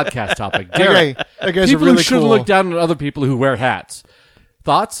 New podcast topic. That guy, Derek, that guy's people really who shouldn't cool. look down on other people who wear hats.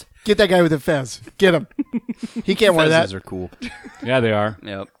 Thoughts? Get that guy with the fez. Get him. He can't wear that. Fezzes are cool. Yeah, they are.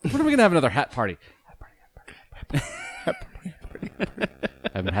 Yep. When are we gonna have another hat party?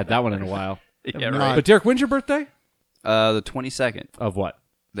 Haven't had that one in a while. Yeah, not. right. But Derek, when's your birthday? The 22nd, Of what?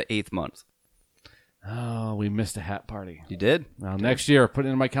 the 8th month. Oh, we missed a hat party. You did? Well, next year, put it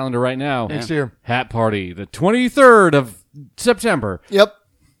in my calendar right now. Next year. Hat party, the 23rd of September. Yep.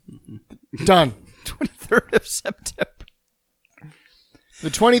 Done. 23rd of September. The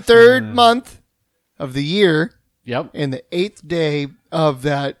 23rd month of the year Yep. and the 8th day of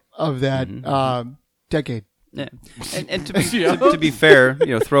that decade. Yeah. And to be Yeah. to be fair,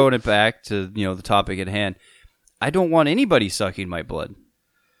 throwing it back to the topic at hand, I don't want anybody sucking my blood.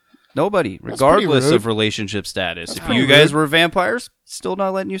 Nobody, regardless rude. of relationship status. If pretty you guys were vampires, still not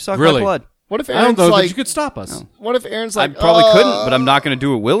letting you suck my Really? blood. What if I don't Aaron's know that like? you could stop us. What if Aaron's I like? probably couldn't, but I'm not going to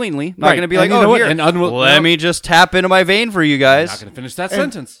do it willingly. Not Right. going to be And like, you know oh, what? here, And let me just tap into my vein for you guys. Not going to finish that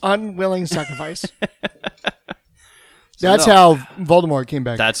sentence. unwilling sacrifice. That's no. how Voldemort came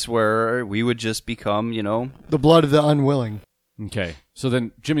back. That's where we would just become, The blood of the unwilling. Okay. So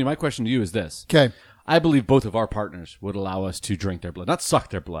then, Jimmy, my question to you is this. Okay. I believe both of our partners would allow us to drink their blood. Not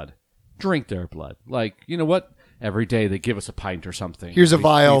suck their blood. Drink their blood. Like, you know what? Every day they give us a pint or something. Here's a We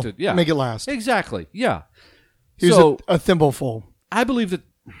vial. need to- yeah. Make it last. Exactly. Yeah. Here's so a thimbleful. I believe that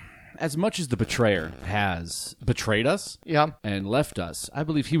as much as the betrayer has betrayed us Yeah. and left us, I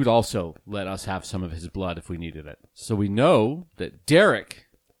believe he would also let us have some of his blood if we needed it. So we know that Derek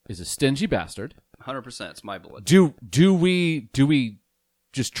is a stingy bastard. 100%. It's my blood. Do we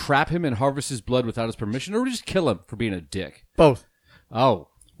just trap him and harvest his blood without his permission, or do we just kill him for being a dick? Both. Oh,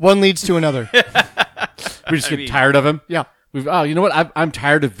 One leads to another. we just get tired of him. Yeah. You know what? I'm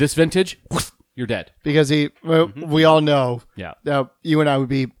tired of this vintage. You're dead. Because we all know Yeah. that you and I would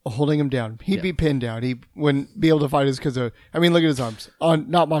be holding him down. He'd be pinned down. He wouldn't be able to fight us because look at his arms.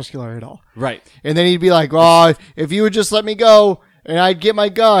 Not muscular at all. Right. And then he'd be like, "Oh, if you would just let me go and I'd get my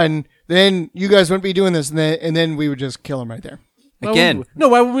gun, then you guys wouldn't be doing this." And then we would just kill him right there. Again,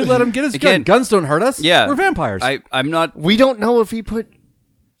 Why would we let him get his gun? Again. Guns don't hurt us. yeah. We're vampires. I'm not. We don't know if he put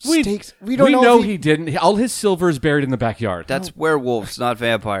stakes. We don't know, know if he didn't. All his silver is buried in the backyard. That's werewolves, not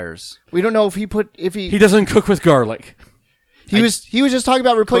vampires. We don't know if He doesn't cook with garlic. he was just talking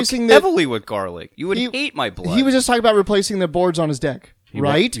about replacing the Heavily with garlic. You would He- hate my blood. he was just talking about replacing the boards on his deck,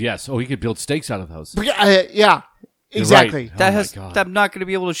 right? Yes. Oh, he could build stakes out of those. Yeah, exactly. right. that Oh my has. God. I'm not going to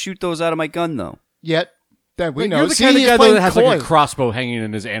be able to shoot those out of my gun, though. Yet that we know. You're the See, kind of he's guy playing that has coy. like a crossbow hanging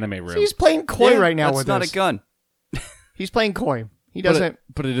in his anime room. He's playing coy Yeah, right now that's with not this. a gun. He's playing coy. He But doesn't.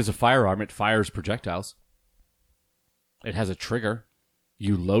 it is a firearm. It fires projectiles. It has a trigger.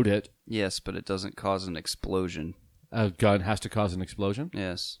 You load it. Yes, but it doesn't cause an explosion. A gun has to cause an explosion.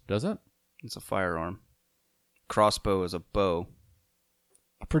 Yes, Does it? it's a firearm. Crossbow is a bow.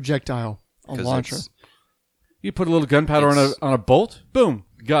 A projectile. A 'Cause launcher. it's- You put a little gunpowder on a bolt. Boom.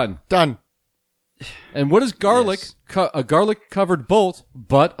 Gun. Done. And what is garlic? Yes. A garlic covered bolt,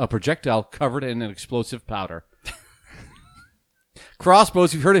 but a projectile covered in an explosive powder.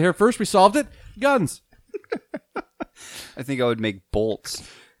 Crossbows. You've heard it here first. We solved it. Guns. I think I would make bolts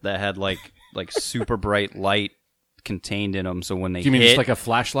that had like super bright light contained in them, so when they Do you mean hit, just like a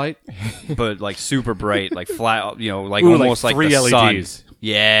flashlight? but like super bright, like flat, like Ooh, like almost like 3 the LEDs. sun.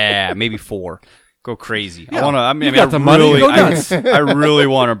 Yeah, maybe 4. Go crazy. Yeah. I want to. I mean, You got I the money, really, go nuts. I really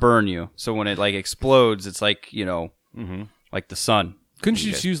want to burn you. So when it like explodes, it's like like the sun. Couldn't you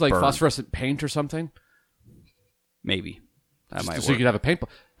get just use like burned. phosphorescent paint or something? Maybe that might So work. you could have a paintball.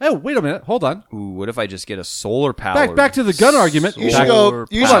 Oh, wait a minute. Hold on. Ooh, what if I just get a solar power? Back to the gun argument. You should go.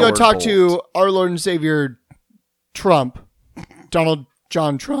 You should go talk bolt. to our Lord and Savior Trump, Donald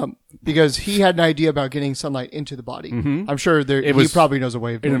John Trump, because he had an idea about getting sunlight into the body. I'm sure he probably knows a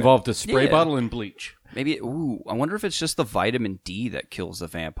way of It doing involved a spray Yeah. bottle and bleach. Maybe. Ooh, I wonder if it's just the vitamin D that kills the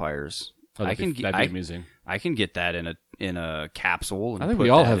vampires. Oh, that'd be amusing. I can get that in a capsule. And I think put we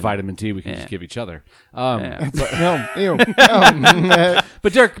all that have in- vitamin D we can Yeah. just give each other. Yeah. No, ew.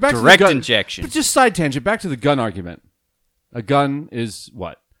 But Derek, back Direct to the gun. injection. But just side tangent, back to the gun argument. A gun is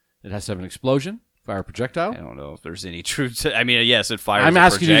what? It has to have an explosion, fire a projectile. I don't know if there's any truth to. I mean, yes, it fires. I'm a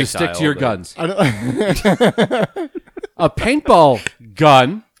asking you to stick to projectile, your but- guns. I don't, A paintball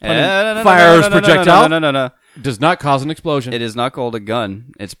gun No, fires no, no, projectile No. does not cause an explosion. It is not called a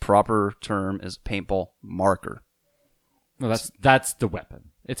gun. Its proper term is paintball marker. No, that's the weapon.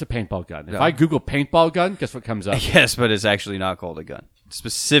 It's a paintball gun. If I Google paintball gun, guess what comes up? Yes, but it's actually not called a gun.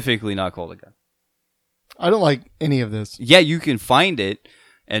 Specifically not called a gun. I don't like any of this. Yeah, you can find it,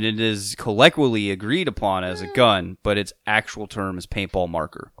 and it is colloquially agreed upon as a gun, but its actual term is paintball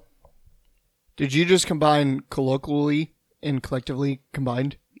marker. Did you just combine colloquially and collectively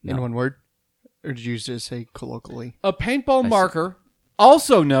combined in one word? Or did you just say colloquially? A paintball marker,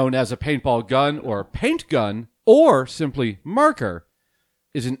 also known as a paintball gun or paint gun or simply marker,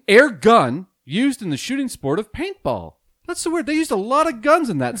 is an air gun used in the shooting sport of paintball. That's so weird. They used a lot of guns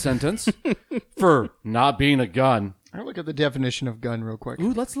in that sentence for not being a gun. I'll look at the definition of gun real quick.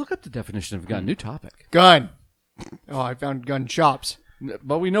 Ooh, let's look up the definition of gun. New topic. Gun. Oh, I found gun shops.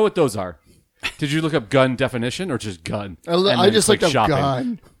 But we know what those are. Did you look up gun definition or just gun? And I then just click looked up shopping?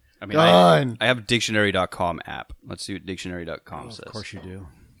 gun. I mean, Gun. I have a dictionary.com app. Let's see what dictionary.com says. Of course you do.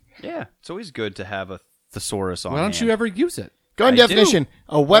 Yeah, it's always good to have a thesaurus on Why don't hand. you ever use it? Gun I definition. do.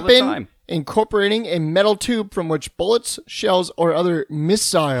 A All the weapon time. incorporating a metal tube from which bullets, shells, or other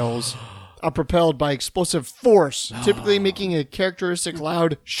missiles are propelled by explosive force, typically making a characteristic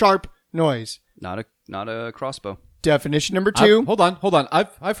loud, sharp noise. Not a crossbow. Definition number 2. Hold on.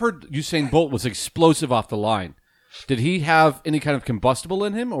 I've heard Usain Bolt was explosive off the line. Did he have any kind of combustible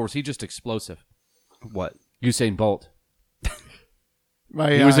in him, or was he just explosive? What? Usain Bolt.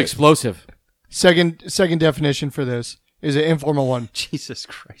 My He was explosive. second definition for this is an informal one. Jesus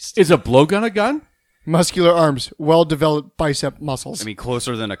Christ. Is a blowgun a gun? Muscular arms, well-developed bicep muscles. I mean,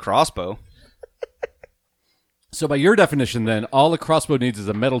 closer than a crossbow. So by your definition, then, all a crossbow needs is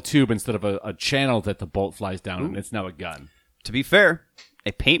a metal tube instead of a channel that the bolt flies down, and it's now a gun. To be fair,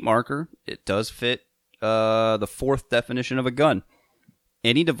 a paint marker, it does fit the fourth definition of a gun.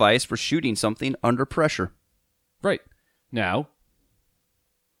 Any device for shooting something under pressure. Right. Now,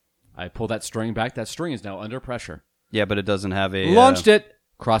 I pull that string back. That string is now under pressure. Yeah, but it doesn't have a... Launched it.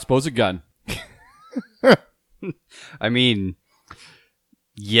 Crossbow's a gun. I mean,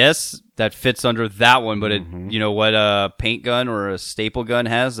 yes, that fits under that one, but you know what a paint gun or a staple gun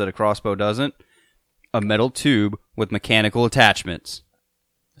has that a crossbow doesn't? A metal tube with mechanical attachments.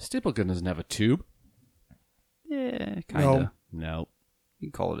 A staple gun doesn't have a tube. Yeah, kind of. No. You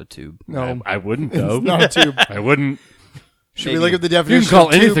can call it a tube. No, I wouldn't, though. it's not a tube. I wouldn't. Should we look at the You definition can call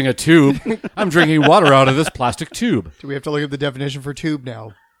of tube? anything a tube. I'm drinking water out of this plastic tube. Do we have to look at the definition for tube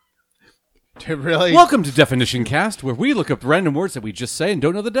now? Really? Welcome to Definition Cast, where we look up random words that we just say and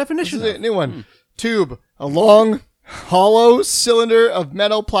don't know the This definition is a of. new one. Tube, a long, hollow cylinder of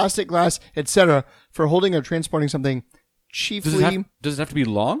metal, plastic, glass, etc., for holding or transporting something. Chiefly, Does it have to be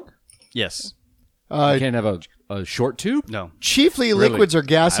long? Yes. You can't have a short tube? No. chiefly liquids or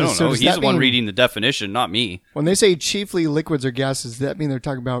gases. I don't So know. does He's that the one mean- reading the definition, not me. When they say chiefly liquids or gases, does that mean they're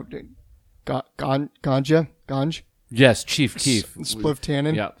talking about ganja, ganj, Yes, Chief Keef. spliff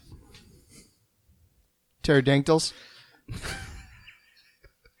tannin, Yeah. pterodactyls?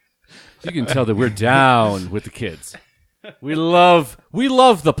 You can tell that we're down with the kids. We love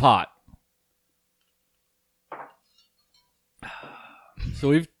the pot. So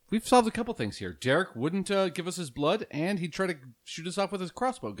we've solved a couple things here. Derek wouldn't give us his blood, and he'd try to shoot us off with his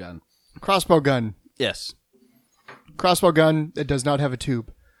crossbow gun. Crossbow gun. Yes. Crossbow gun that does not have a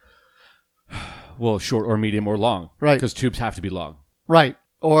tube. Well, short or medium or long. Right. Because tubes have to be long. Right.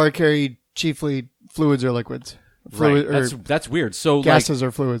 Or carry chiefly fluids or liquids. Fluid, Right. or That's weird. So gases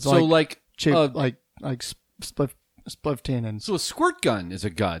or fluids. So like spliff tannins. so a squirt gun is a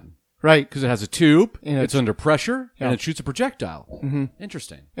gun Right. because it has a tube, And it's under pressure, Yeah. and it shoots a projectile. Mm-hmm.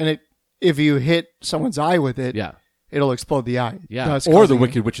 Interesting. And if you hit someone's eye with it, Yeah. it'll explode the eye. Yeah. Thus Or the causing-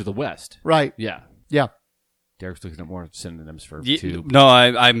 Wicked Witch of the West. Right. Yeah. Yeah. Derek's looking at more synonyms for Ye- tube. No,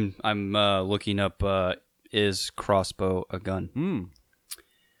 I'm looking up. Is crossbow a gun?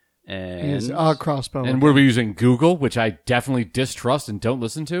 And Is a crossbow. And were we using Google, which I definitely distrust and don't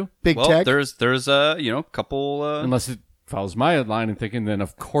listen to, Big well, tech. there's a couple. unless it follows my line and thinking, then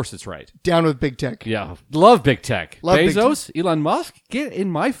of course it's right. Down with big tech. Yeah, love big tech. Love big Bezos, Elon Musk, get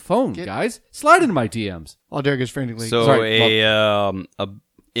in my phone, guys. Slide into my DMs. All Derek is frantically. So Sorry,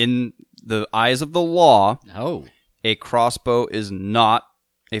 in the eyes of the law, Oh, a crossbow is not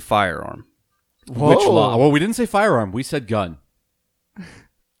a firearm. Whoa. which law? Well, we didn't say firearm. We said gun.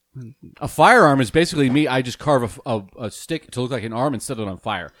 A firearm is basically me. I just carve a stick to look like an arm and set it on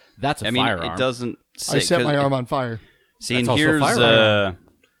fire. That's a I mean, firearm. it doesn't. Say, I set 'cause- my arm on fire. See, That's and also a here's firearm.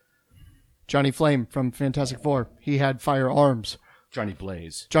 Johnny Flame from Fantastic Four. He had firearms. Johnny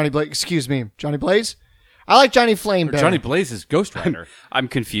Blaze. Johnny Blaze. Excuse me. Johnny Blaze? I like Johnny Flame better. Johnny Blaze is Ghost Rider. I'm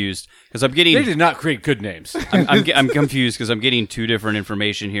confused because I'm They getting. did not create good names. I'm confused because I'm getting two different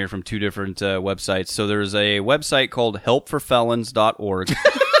information here from two different websites. So there's a website called helpforfelons.org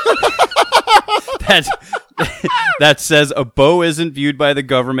that says a bow isn't viewed by the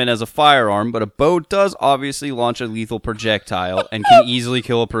government as a firearm, but a bow does obviously launch a lethal projectile and can easily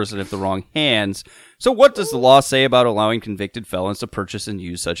kill a person if the wrong hands. So what does the law say about allowing convicted felons to purchase and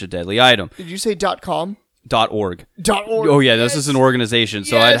use such a deadly item? Did you say .com? .org. .org. Oh yeah, this is an organization,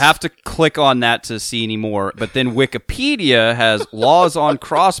 so I'd have to click on that to see any more. But then Wikipedia has laws on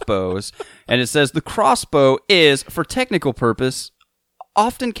crossbows, and it says the crossbow is, for technical purpose,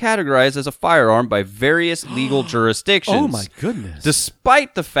 often categorized as a firearm by various legal jurisdictions. Oh my goodness.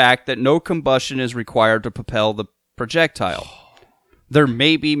 Despite the fact that no combustion is required to propel the projectile. There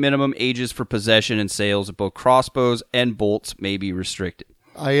may be minimum ages for possession and sales of both crossbows and bolts may be restricted.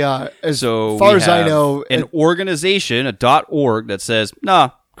 As So far we as I have know, an organization, a .org, that says,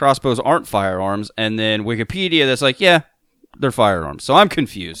 nah, crossbows aren't firearms, and then Wikipedia that's like, yeah, they're firearms. So I'm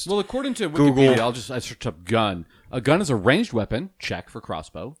confused. Well, according to Wikipedia, I searched up gun. A gun is a ranged weapon, check for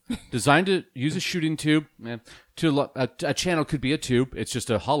crossbow, designed to use a shooting tube. A channel could be a tube. It's just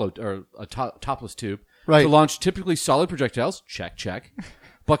a hollow or a topless tube. Right. To launch typically solid projectiles, check.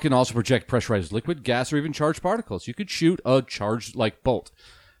 But can also project pressurized liquid, gas, or even charged particles. You could shoot a charged like bolt.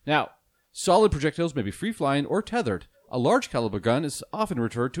 Now, solid projectiles may be free-flying or tethered. A large caliber gun is often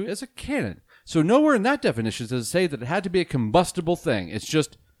referred to as a cannon. So nowhere in that definition does it say that it had to be a combustible thing. It's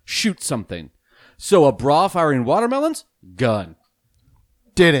just shoot something. So a bra firing watermelons? Gun.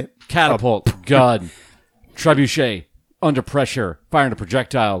 did it. Catapult? Gun. Trebuchet? Under pressure. Firing a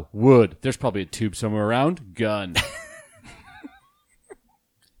projectile? Wood. There's probably a tube somewhere around. Gun.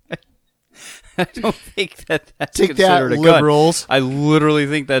 I don't think that's Take considered that, a gun. liberals. I literally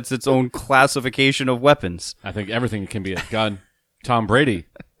think that's its own classification of weapons. I think everything can be a gun. Tom Brady.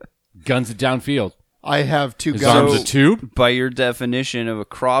 Guns it downfield. I have two His guns. arms a tube? By your definition of a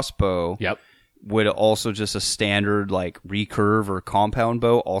crossbow, Yep. would also just a standard like recurve or compound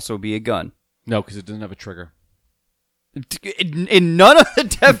bow also be a gun? No, because it doesn't have a trigger. In none of the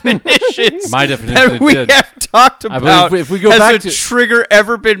definitions My definition, that it we did. have talked I believe about, if we go has back a to- trigger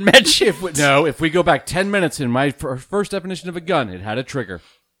ever been mentioned? No, if we go back 10 minutes in my first definition of a gun, it had a trigger.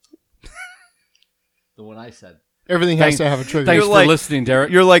 The one I said. Everything has to have a trigger. Thanks You're for like- listening,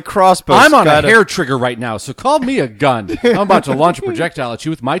 Derek. You're like crossbows. I'm on a gotta- hair trigger right now, so call me a gun. I'm about to launch a projectile at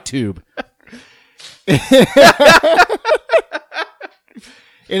you with my tube.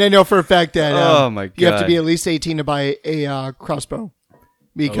 And I know for a fact that Oh, my you have to God. be at least 18 to buy a crossbow.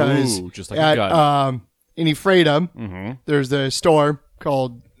 Because Ooh, just like a at gun. In Ephrata, there's the store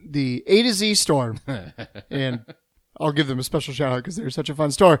called the A to Z store. And I'll give them a special shout out because they're such a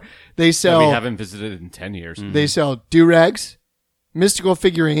fun store. They That sell we haven't visited in 10 years. they sell do-rags, mystical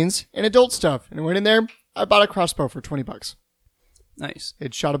figurines, and adult stuff. And I went in there, I bought a crossbow for $20. Nice.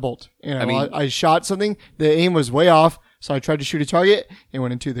 It shot a bolt. And I mean- I shot something. The aim was way off, so I tried to shoot a target and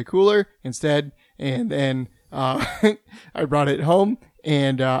went into the cooler instead. And then I brought it home,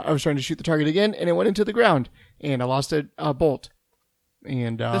 and I was trying to shoot the target again, and it went into the ground. and I lost a bolt.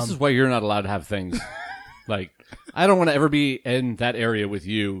 And This is why you're not allowed to have things. Like, I don't want to ever be in that area with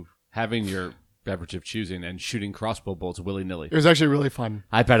you having your beverage of choosing and shooting crossbow bolts willy-nilly. it was actually really fun.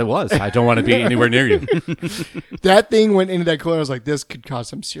 I bet it was. I don't want to be anywhere near you. That thing went into that cooler. I was like, this could cause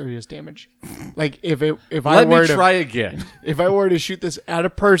some serious damage. Like if I Let were me to try again. if I were to shoot this at a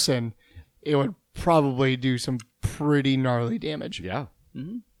person, it would probably do some pretty gnarly damage. Yeah.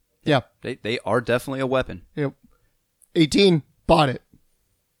 Yeah. They are definitely a weapon. Yep. 18, bought it.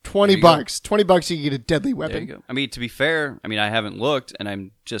 $20. $20 you get a deadly There weapon. you go. I mean, to be fair, I haven't looked, and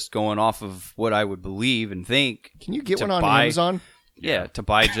I'm just going off of what I would believe and think. Can you get To one on buy- Amazon? Yeah, to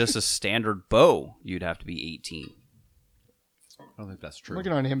buy just a standard bow, you'd have to be 18. I don't think that's I'm true.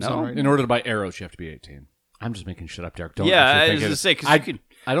 looking on Amazon No? right In now. order to buy arrows, you have to be 18. I'm just making shit up, Derek. Don't Yeah, actually I think was it gonna is. say, 'cause I, you could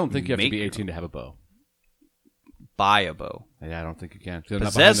I don't think you have to make be your 18 to have a bow. Buy a bow. Yeah, I don't think you can. They're not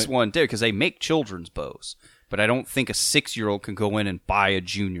Possess behind it. one, dude, because they make children's bows. But I don't think a 6-year-old can go in and buy a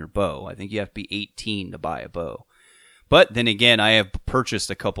junior bow. I think you have to be 18 to buy a bow. But then again, I have purchased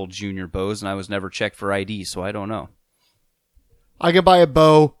a couple junior bows, and I was never checked for ID, so I don't know. I could buy a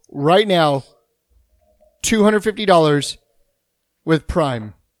bow right now, $250 with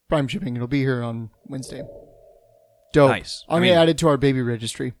Prime shipping. It'll be here on Wednesday. Dope. Nice. I'm going to add it to our baby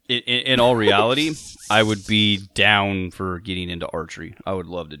registry. In all reality, I would be down for getting into archery. I would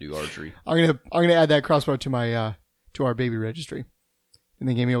love to do archery. I'm gonna add that crossbow to my to our baby registry. And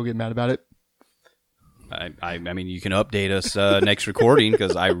then Gamey will get mad about it. I mean, you can update us next recording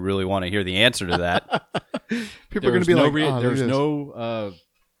because I really want to hear the answer to that. People are going to be like, oh, there's look at this.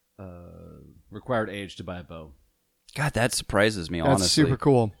 no required age to buy a bow. God, that surprises me, That's honestly. super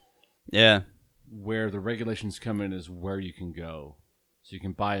cool. Yeah. Where the regulations come in is where you can go. So you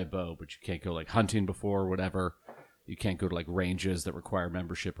can buy a bow, but you can't go like hunting before or whatever. You can't go to like ranges that require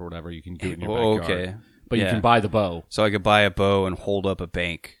membership or whatever. You can do it in your Oh, backyard. okay. But you Yeah. can buy the bow. So I could buy a bow and hold up a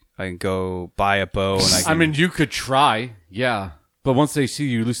bank. I can go buy a bow and I can... I mean, you could try, yeah. But once they see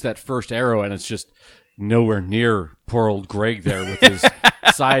you loose that first arrow and it's just nowhere near poor old Greg there with his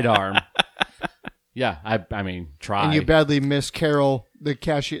sidearm. Yeah, I mean, try. And you badly miss Carol, the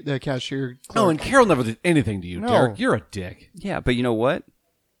cashier. No, clerk. and Carol never did anything to you, No. Derek. You're a dick. Yeah, but you know what?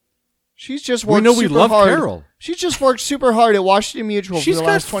 She's just We worked know we super love hard. Carol. She's just worked super hard at Washington Mutual She's for the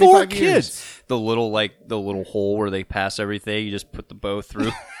got last 4 25 years. kids. The little hole where they pass everything, you just put the bow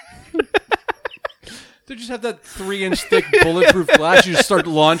through. They just have that 3-inch thick bulletproof glass. You just start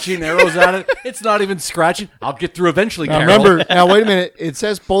launching arrows at it. It's not even scratching. I'll get through eventually, Now Carol. remember, now wait a minute. It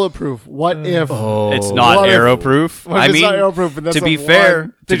says bulletproof. What if? It's not What if- arrow-proof. what if I it's mean, not arrow-proof and that's to be a fair,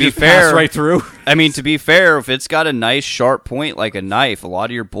 one? They to be just pass fair, right through. I mean, to be fair, if it's got a nice sharp point like a knife, a lot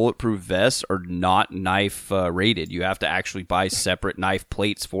of your bulletproof vests are not knife rated. You have to actually buy separate knife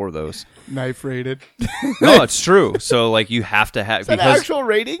plates for those. Knife rated. No, it's true. So like you have to have Is that because actual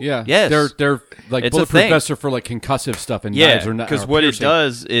rating? Yeah. Yes. They're like It's a bulletproof thing. vests are for like concussive stuff and yeah, knives or not. because what it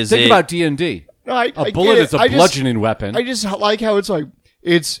does is Think it, about D&D. No, I A get bullet it. is a I just- bludgeoning weapon. I just like how it's like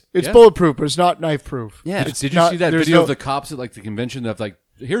it's Yeah. bulletproof, but it's not knife proof. Yeah. It's Did you not- see that there's video no- of the cops at like the convention of like,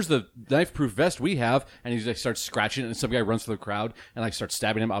 here's the knife proof vest we have, and he like starts scratching it, and some guy runs through the crowd and like starts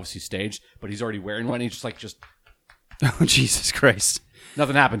stabbing him, obviously staged, but he's already wearing one. And he's just oh, Jesus Christ.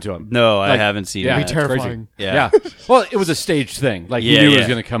 nothing happened to him. No, I Like, haven't seen yeah, that. it's terrifying. crazy. Yeah. Well, it was a staged thing. Like he Yeah, knew it was yeah.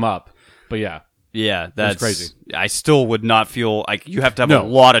 going to come up, but yeah. Yeah, that's crazy. I still would not feel like you have to have No. a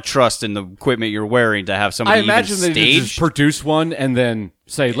lot of trust in the equipment you're wearing to have somebody I imagine even they did just staged. produce one and then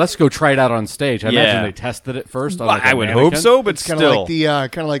say, "Let's go try it out on stage." I imagine Yeah. they tested it first. On Well, like a I would mannequin. hope so, but It's kind still. of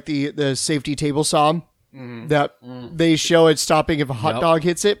like the safety table saw that they show it stopping if a hot Yep. dog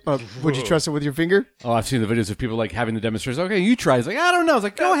hits it. But would you trust it with your finger? Oh, I've seen the videos of people like having the demonstrators. Okay, you try. It's like, I don't know. It's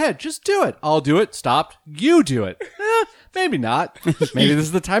like, go ahead, just do it. I'll do it. Stopped. You do it. Maybe not. Maybe this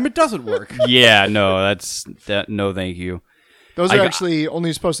is the time it doesn't work. Yeah, no, that's that. No, thank you. Those I are got- actually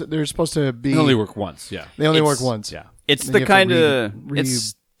only supposed to. They're supposed to be. They only work once. Yeah. They only It's- work once. Yeah. It's Then the you have to kind of re-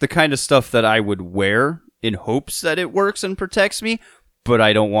 it's the kind of stuff that I would wear in hopes that it works and protects me, but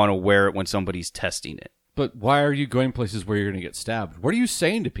I don't want to wear it when somebody's testing it. But why are you going places where you're going to get stabbed? What are you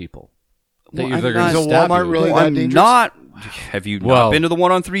saying to people? That Well, you're I'm going not- to Is a stab Walmart you? really Well, that I'm dangerous? not. Have you Well- not been to the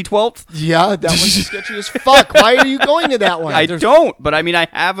one on 312th? Yeah, that one's sketchy as fuck. Why are you going to that one? I don't, but I mean, I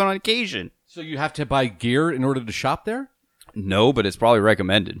have on occasion. So you have to buy gear in order to shop there? No, but it's probably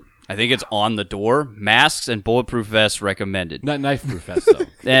recommended. I think it's on the door. Masks and bulletproof vests recommended. Not knife proof vests,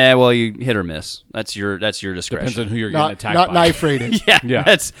 though. Well, you hit or miss. That's your Depends discretion. on who you're getting not attacked not by. knife rated. Yeah, Yeah.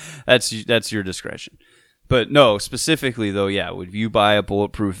 that's your discretion. But no, specifically though, yeah, if you buy a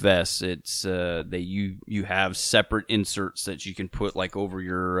bulletproof vest, it's you have separate inserts that you can put like over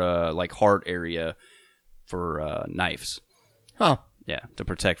your like heart area knives. Huh. Yeah, to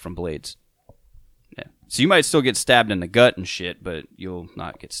protect from blades. Yeah. So you might still get stabbed in the gut and shit, but you'll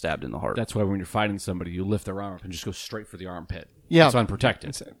not get stabbed in the heart. That's why when you're fighting somebody, you lift their arm up and just go straight for the armpit. Yeah. It's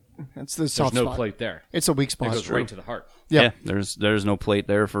unprotected. That's the There's soft no spot. plate there. It's a weak It spot. goes right to the heart. Yeah. there's no plate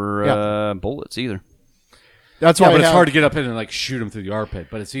there for bullets either. That's Yeah, why but I it's have, hard to get up in and like shoot them through the armpit.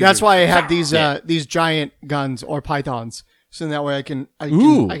 But it's easier. That's why I have these giant guns or pythons. So that way I can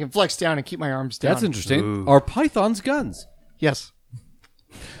flex down and keep my arms down. That's interesting. Are pythons guns? Yes.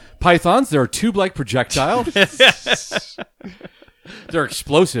 Pythons, they're a tube-like projectile. They're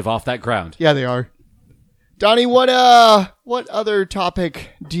explosive off that ground. Yeah, they are. Donnie, what other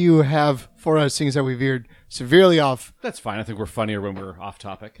topic do you have for us, seeing as that we veered severely off? That's fine. I think we're funnier when we're off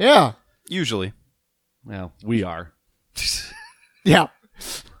topic. Yeah. Usually. Well, we are. Yeah.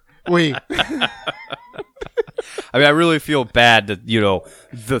 We. I mean, I really feel bad that,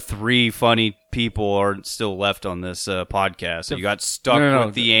 the three funny people are still left on this podcast. You got stuck No.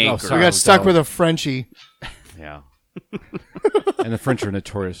 with the Oh, anchor. sorry. We got stuck Don't. with a Frenchie. Yeah. And the French are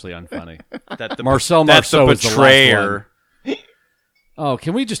notoriously unfunny. That the, Marcel that's Marceau the is the last betrayer. Oh,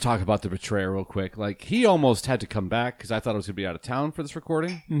 can we just talk about the betrayer real quick? Like, he almost had to come back because I thought I was going to be out of town for this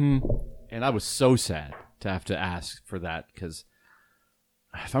recording. Mm-hmm. And I was so sad to have to ask for that because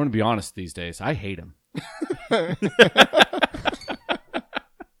if I'm going to be honest these days, I hate him.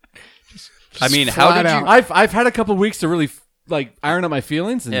 I mean, how flat did out. you? I've had a couple weeks to really iron out my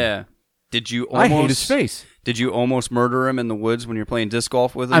feelings. And Yeah. Did you I almost? hate his face. Did you almost murder him in the woods when you're playing disc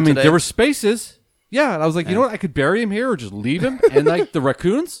golf with him? I mean, today? there were spaces. Yeah, and I was like, you know what? I could bury him here or just leave him, and like the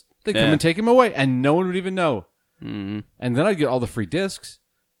raccoons, they come Yeah. and take him away, and no one would even know. Mm-hmm. And then I'd get all the free discs.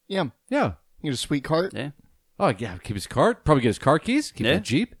 Yeah. Yeah. You get a sweet cart. Yeah. Oh yeah, keep his cart. Probably get his car keys. Keep Yeah. the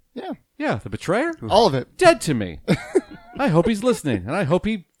Jeep. Yeah. Yeah, the betrayer. All of it. Dead to me. I hope he's listening, and I hope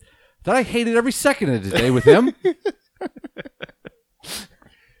that I hated every second of the day with him.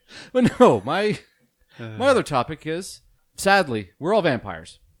 But no, my other topic is sadly we're all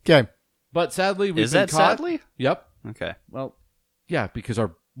vampires. Okay. But sadly, we've Is been that caught. sadly? Yep. Okay. Well, yeah, because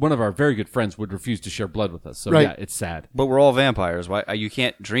one of our very good friends would refuse to share blood with us. So Right. yeah, it's sad. But we're all vampires. Why? You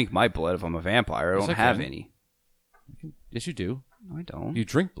can't drink my blood if I'm a vampire. I Yes, don't I have can. any. Yes, you do. No, I don't. You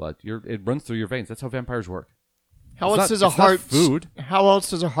drink blood. It runs through your veins. That's how vampires work. How It's else not- does a it's not heart food? How else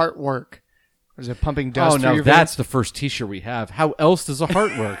does a heart work? Is it pumping dust Oh through no, your that's veins? the first T-shirt we have. How else does a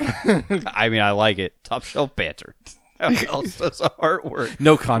heart work? I mean, I like it. Top shelf banter. How else does a heart work?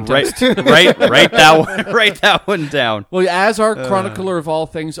 No context. Write that one. Write that one down. Well, as our chronicler of all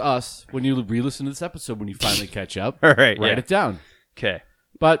things, us, when you re-listen to this episode, when you finally catch up, All right, write yeah. it down. Okay.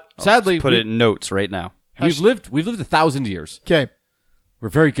 But sadly, Put it in notes right now. we've lived 1,000 years. Okay. We're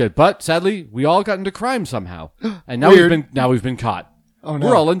very good, but sadly, we all got into crime somehow, and Weird. now we've been caught. Oh no.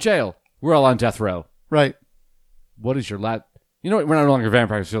 We're all in jail. We're all on death row. Right. What is your last? You know what? We're no longer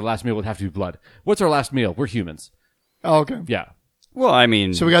vampires, so the last meal would have to be blood. What's our last meal? We're humans. Oh, okay. Yeah. Well, I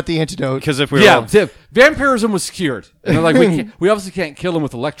mean, So we got the antidote. because if we Yeah. were Vampirism was cured, and they're like, we obviously can't kill them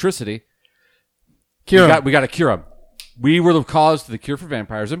with electricity. Kira. We got to cure them. We were the cause to the cure for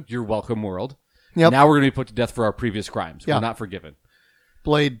vampirism. You're welcome, world. Yep. Now we're going to be put to death for our previous crimes. Yeah. We're not forgiven.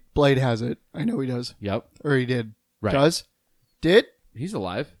 Blade has it. I know he does. Yep. Or he did. Right. Does? Did? He's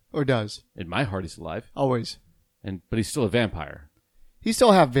alive. Or does? In my heart, he's alive. Always. But he's still a vampire. He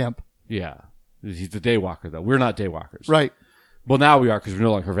still have vamp. Yeah. He's the daywalker, though. We're not daywalkers. Right. Well, now we are because we're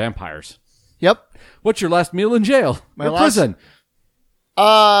no longer vampires. Yep. What's your last meal in jail? My or last- prison?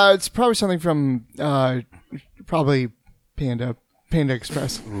 It's probably something from probably Panda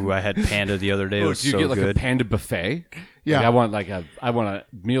Express. Ooh, I had panda the other day. It Oh, was do you so get like good. a panda buffet? Yeah. Like, I want a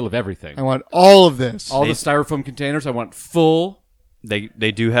meal of everything. I want all of this. All the styrofoam containers. I want full. They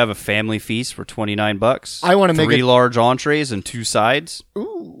do have a family feast for $29. I wanna make three it- large entrees and 2 sides.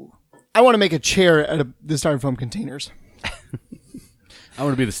 Ooh. I want to make a chair out of the styrofoam containers. I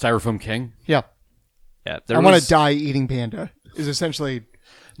want to be the styrofoam king. Yeah. Yeah, I want to die eating panda. Is essentially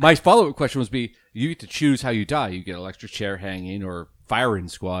My follow-up question was you get to choose how you die. You get electric chair hanging or firing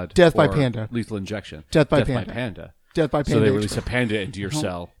squad. Death by or panda. Lethal injection. Death by By panda. panda. death by So panda. they release a Express. panda into your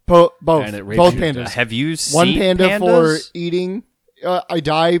cell. Both. And it rapes Both you to pandas. death. Have you seen One panda pandas? for eating.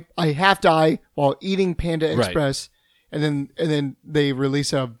 I half die while eating Panda Right. Express, and then they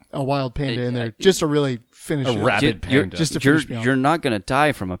release a wild panda in there just to really finish A it. rabid You're- panda. Just to you're, finish me off. you're not going to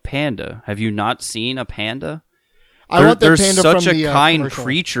die from a panda. Have you not seen a panda? I want the They're panda such from a the kind commercial.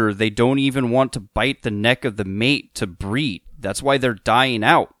 creature. They don't even want to bite the neck of the mate to breed. That's why they're dying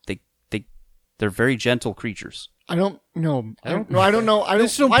out. They're very gentle creatures. I don't know. I don't know. I don't know. I They don't.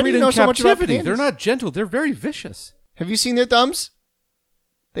 just don't Why do breed you in know so much about captivity. pandas? They're not gentle. They're very vicious. Have you seen their thumbs?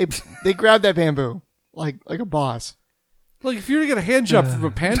 They grab that bamboo. like a boss. Like, if you were to get a hand job from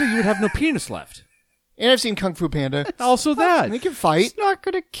a panda, you would have no penis left. And I've seen Kung Fu Panda. Also that. They can fight. It's not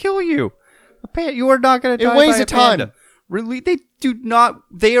going to kill you. You are not going to die. It weighs by a ton. panda. Really? They do not.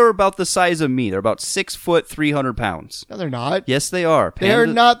 They are about the size of me. They're about 6 foot, 300 pounds. No, they're not. Yes, they are. They are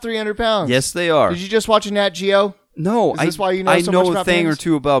Panda- not 300 pounds. Yes, they are. Did you just watch a Nat Geo? No, Is this why you know I so know much a about thing pandas? or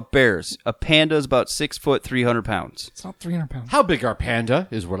two about bears. A panda is about 6 foot, 300 pounds. It's not 300 pounds. How big are panda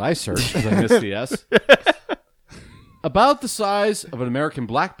is what I searched because I missed the S. About the size of an American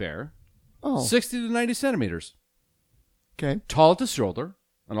black bear, Oh, 60 to 90 centimeters. okay. Tall at the shoulder,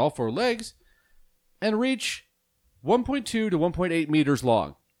 on all four legs, and reach 1.2 to 1.8 meters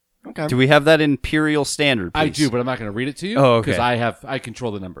long. Okay. Do we have that imperial standard? I please? do, but I'm not going to read it to you Oh, okay. because I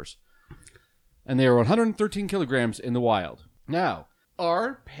control the numbers. And they are 113 kilograms in the wild. Now,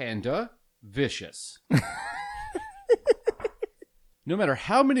 are panda vicious? No matter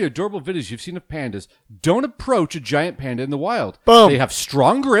how many adorable videos you've seen of pandas, don't approach a giant panda in the wild. Boom. They have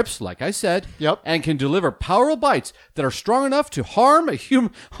strong grips, like I said, Yep. and can deliver powerful bites that are strong enough to harm a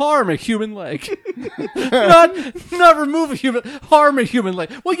human leg. not remove a human, harm a human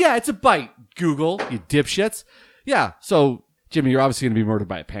leg. Well, yeah, it's a bite. Google, you dipshits. Yeah, so Jimmy, you're obviously going to be murdered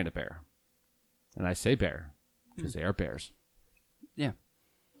by a panda bear, and I say bear because they are bears. Yeah.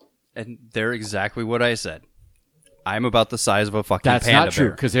 And they're exactly what I said. I'm about the size of a fucking That's panda not true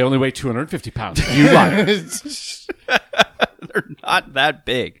bear. because they only weigh 250 pounds. You lied. They're not that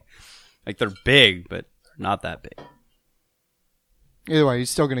big. Like, they're big, but they're not that big. Either way,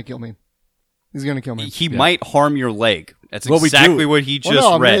 he's still going to kill me. He's going to kill me. He might harm your leg. That's What we exactly do- what he just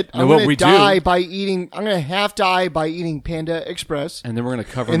Well, no, read. I'm And what gonna we die do- by eating. I'm going to half die by eating Panda Express. And then we're going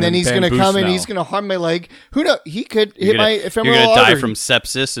to cover And him then in he's going to bamboo come and smell. he's going to harm my leg. Who knows? He could hit You're my gonna, ephemeral you're gonna die artery. from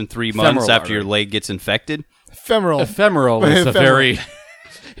sepsis in 3 months Ephemeral after your artery. leg gets infected. Ephemeral. Ephemeral is a Ephemeral. very...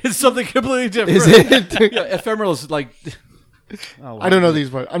 It's something completely different. Is it? Yeah, ephemeral is like... Oh, I don't know these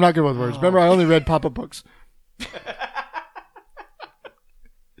words. I'm not good with words. Remember, I only read pop-up books.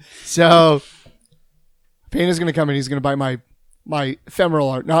 So, Panda's going to come and he's going to bite my femoral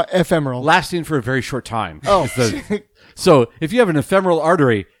art, not ephemeral. Lasting for a very short time. Oh. Is the- so if you have an ephemeral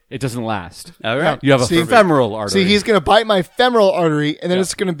artery, it doesn't last. All right. You have a See, ephemeral artery. See, he's going to bite my femoral artery, and then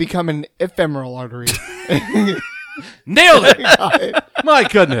it's going to become an ephemeral artery. Nailed it! My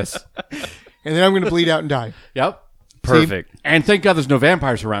goodness. And then I'm going to bleed out and die. Yep. Perfect. And thank God there's no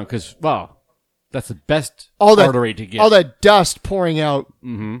vampires around because, well, that's the best All that, artery to get. all that dust pouring out.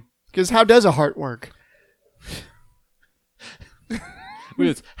 Because how does a heart work?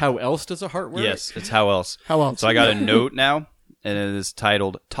 It's, how else does a heart work? Yes, it's how else. How else? So I got a note now, and it is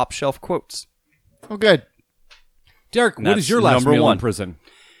titled Top Shelf Quotes. Oh, good. Derek, what That's is your last number meal one. in prison?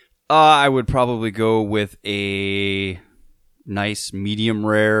 I would probably go with a nice medium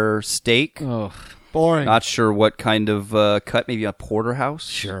rare steak. Oh, Boring. Not sure what kind of cut. Maybe a porterhouse.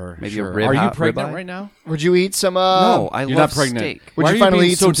 sure. Maybe sure. a rib. Are you pregnant ribeye? right now? Would you eat some? No, I You're love not pregnant. steak. Would Why you are finally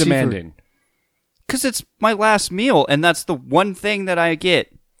being eat so some seafood? demanding? Because it's my last meal, and that's the one thing that I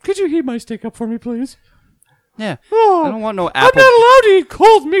get. Could you heat my steak up for me, please? Yeah. Oh, I don't want no I'm apple. not allowed to eat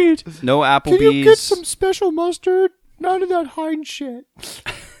cold meat. No Applebee's. Can you get some special mustard? None of that Heinz shit.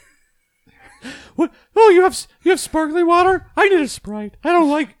 What? Oh, you have sparkling water? I need a Sprite. I don't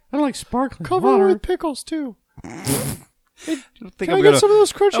like sparkling Cover water. it with pickles too. I don't think Can I'm I gonna. get some of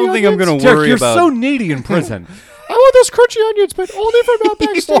those crunchy I don't think I'm onions? going to Derek, worry you're about. so needy in prison. I want those crunchy onions, but only from Outback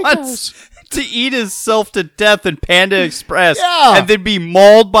He Steakhouse. wants to eat himself to death in Panda Express, Yeah. and then be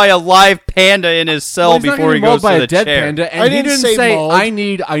mauled by a live panda in his cell Well, he's not before gonna he be mauled goes by to a the dead chair. panda, and I he didn't didn't say say mauled. I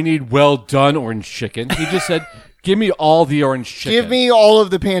need well done orange chicken. He just said, "Give me all the orange chicken." Give me all of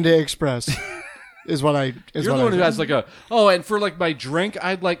the Panda Express. Is what I. Is You're what the one I who has like and for like my drink,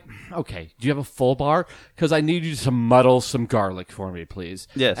 I'd like, okay, do you have a full bar? Because I need you to muddle some garlic for me, please.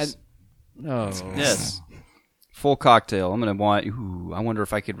 Yes. And, Yes. Full cocktail. I'm gonna want. Ooh, I wonder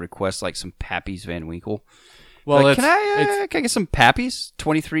if I could request like some Pappy's Van Winkle. well, Like, it's, can I get some Pappy's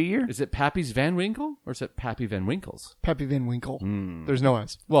 23 year? is it Pappy's Van Winkle or is it Pappy Van Winkles? Peppy Van Winkle. There's no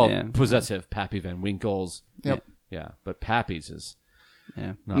S. Well, Yeah. possessive Pappy Van Winkles. Yep. Yeah, but Pappy's is.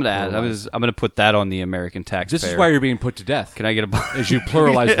 Yeah. Not I'm gonna add. pluralized. I'm gonna put that on the American taxpayer. This is why you're being put to death. Can I get a? As you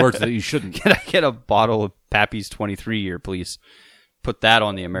pluralize words that you shouldn't. Can I get a bottle of Pappy's 23 year, please? Put that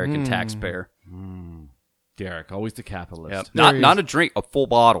on the American taxpayer. Derek, always the capitalist. There he Not is. a drink, a full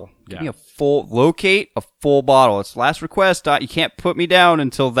bottle. Give Yeah. me a full. Locate a full bottle. It's last request. You can't put me down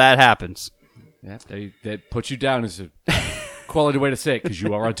until that happens. Yeah, that puts you down as a quality way to say it because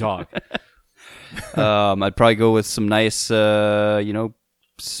you are a dog. I'd probably go with some nice,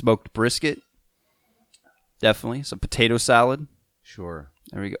 smoked brisket. Definitely some potato salad. Sure.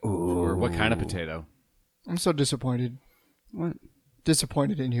 There we go. Ooh. Or what kind of potato? I'm so disappointed. What?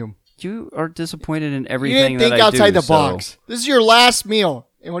 Disappointed in you. You are disappointed in You everything didn't think that I outside do, the box. This is your last meal.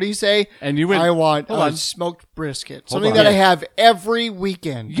 And what do you say? And you went, I want hold on. smoked brisket. Hold Something on. that I Yeah. have every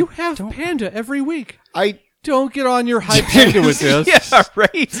weekend. You have Panda every week. I Don't get on your high Panda with this. Yeah,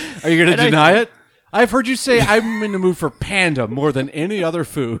 right. Are you going to And deny it? I've heard you say I'm in the mood for Panda more than any other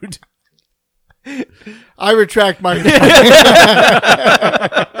food. I retract my.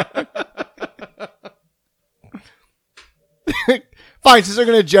 Fine, since they're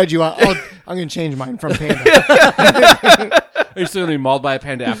going to judge you, I'm going to change mine from Panda. Are you still going to be mauled by a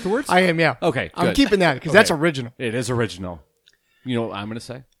panda afterwards? I am, yeah. Okay, I'm good. keeping that because that's Okay. original. It is original. You know what I'm going to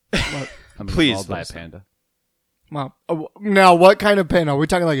say? I'm gonna be Please mauled by a don't say. panda. Wow. Now, what kind of panda? Are we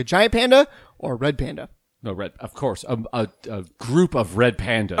talking like a giant panda or a red panda? No, red. Of course, a group of red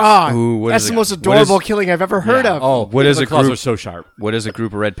pandas. Ah, Ooh, what that's is the it? most What adorable is- killing I've ever heard Yeah. of. Oh, What is the a claws group- are so sharp. What is a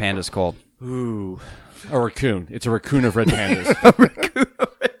group of red pandas called? Ooh, a raccoon. It's a raccoon of red pandas.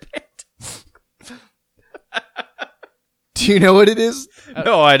 Do you know what it is?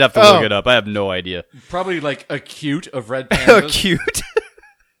 No, I'd have to Oh. look it up. I have no idea. Probably like acute of red pandas. Cute.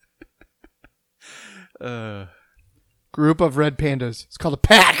 Group of red pandas. It's called a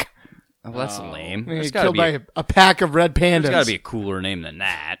pack. Oh, that's lame. You're There's got to killed be, by a pack of red pandas. there's got to be a cooler name than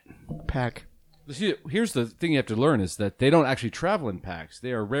that. pack. See, here's the thing you have to learn is that they don't actually travel in packs.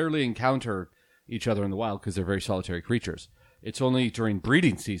 They are rarely encounter each other in the wild because they're very solitary creatures. It's only during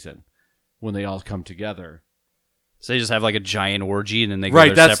breeding season when they all come together. So they just have like a giant orgy and then they go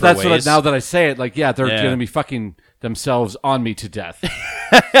Right, their that's separate what I, ways. now that I say it, like, yeah, they're Yeah. going to be fucking themselves on me to death.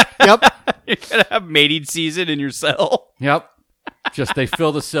 Yep. You're gonna have mating season in your cell. Yep. Just they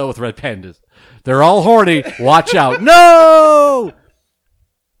fill the cell with red pandas. They're all horny. Watch out. No!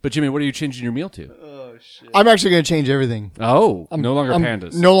 But Jimmy, what are you changing your meal to? I'm actually going to change everything. Oh, no longer I'm-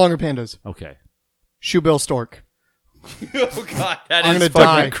 pandas. No longer pandas. Okay. Shoebill stork. Oh god, that I'm is gonna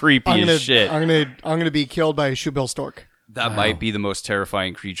fucking die. creepy I'm gonna, as shit. I'm gonna be killed by a shoebill stork. That might be the most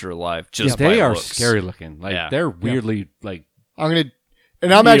terrifying creature alive. Just by They are looks. scary looking. Like, Yeah. they're weirdly, like, I'm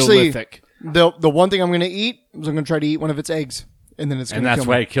actually Neolithic. the one thing I'm gonna eat is I'm gonna try to eat one of its eggs, and then it's gonna And that's kill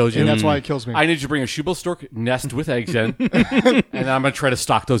why me. it kills you. And that's why it kills me. I need you to bring a shoebill stork nest with eggs in, and I'm going to try to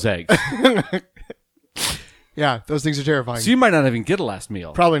stock those eggs. Yeah, those things are terrifying. So you might not even get a last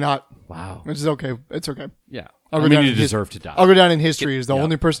meal. Probably not. Wow. Which is okay. It's okay. Yeah. I'll I go mean, down you in his- deserve to die. I'll go down in history as the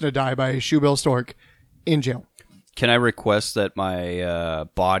only person to die by a shoebill stork in jail. Can I request that my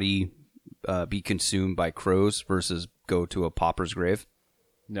body be consumed by crows versus go to a pauper's grave?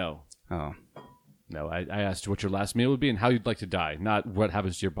 No. Oh, No, I asked what your last meal would be and how you'd like to die, not what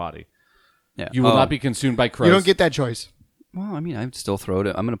happens to your body. yeah. You will Oh. not be consumed by crows. You don't get that choice. Well, I mean, I'd still throw it.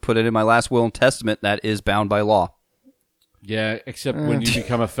 I'm going to put it in my last will and testament. That is bound by law. Yeah, except when you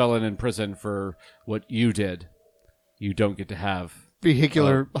become a felon in prison for what you did, you don't get to have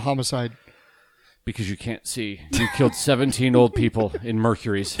Vehicular homicide. because you can't see. You killed 17 old people in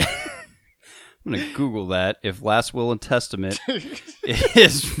Mercury's. I'm going to Google that. If last will and testament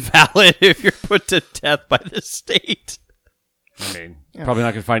is valid if you're put to death by the state. I mean, probably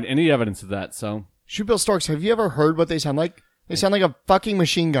not going to find any evidence of that. So, Shoebill storks. Have you ever heard what they sound like? They sound like a fucking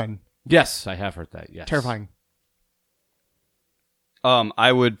machine gun. yes, I have heard that. Yes, Terrifying.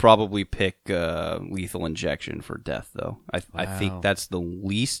 I would probably pick lethal injection for death, though. I think that's the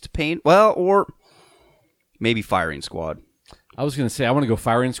least pain. Well, or maybe firing squad. I was going to say I want to go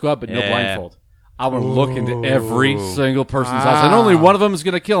firing squad, but no Yeah. blindfold. I want to look into every single person's eyes, and only one of them is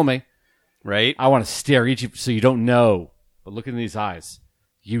going to kill me. Right? I want to stare each of so you don't know, but look in these eyes.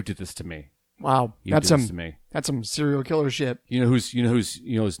 You did this to me. Wow. You That's did this to some me. that's some serial killer shit. You know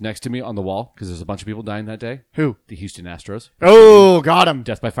who's next to me on the wall because there's a bunch of people dying that day. Who? The Houston Astros. Oh, got him.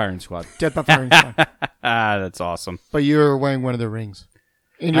 Death by firing squad. Death by firing squad. Ah, that's awesome. But you're wearing one of their rings.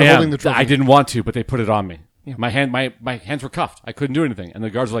 And I you're am. holding the trophy. I didn't want to, but they put it on me. My hands were cuffed. I couldn't do anything, and the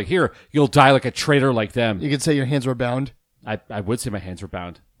guards were like, "Here, you'll die like a traitor like them." You could say your hands were bound. I would say my hands were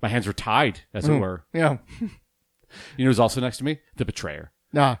bound. My hands were tied, as it were. Yeah. You know who's also next to me? The betrayer.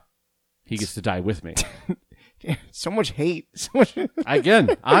 Nah. He gets to die with me. So much hate. So much.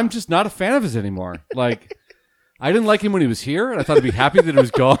 Again, I'm just not a fan of his anymore. Like, I didn't like him when he was here, and I thought I'd be happy that he was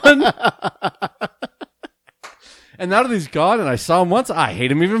gone. And now that he's gone, and I saw him once, I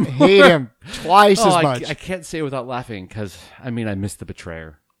hate him even more. Hate him twice Oh, as much. I can't say it without laughing because I miss the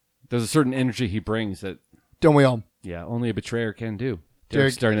betrayer. There's a certain energy he brings that, Don't we all? yeah, only a betrayer can do. Derek,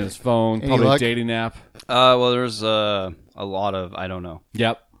 Derek staring at his phone, any probably a luck? dating app. Well, there's a lot of I don't know.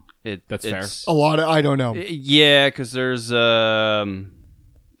 Yep, That's fair. A lot of I don't know. Yeah, because there's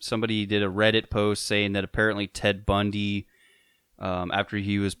somebody did a Reddit post saying that apparently Ted Bundy, after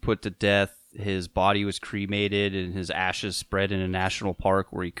he was put to death, his body was cremated and his ashes spread in a national park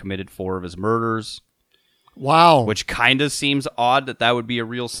where he committed 4 of his murders. Wow. Which kind of seems odd that would be a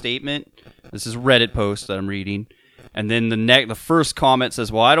real statement. This is a Reddit post that I'm reading. And then the first comment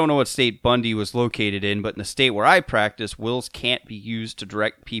says, well, I don't know what state Bundy was located in, but in the state where I practice, wills can't be used to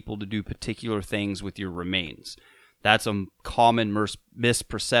direct people to do particular things with your remains. That's a common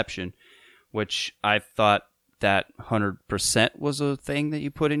misperception, which I thought that 100% was a thing that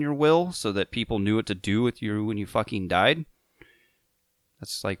you put in your will so that people knew what to do with you when you fucking died.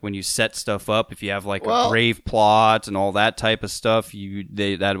 That's like when you set stuff up. If you have like a grave plot and all that type of stuff,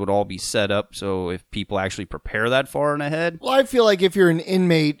 that would all be set up. So if people actually prepare that far in ahead. Well, I feel like if you're an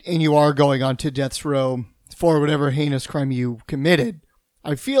inmate and you are going on to death's row for whatever heinous crime you committed,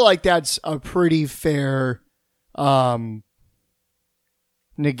 I feel like that's a pretty fair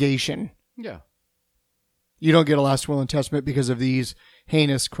negation. Yeah. You don't get a last will and testament because of these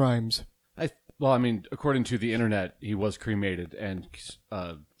heinous crimes. Well, I mean, according to the internet, he was cremated and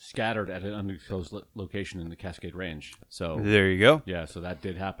scattered at an undisclosed location in the Cascade Range. So there you go. Yeah, so that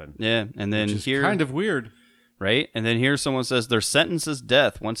did happen. Yeah, and then which is here, kind of weird, right? And then here, someone says their sentence is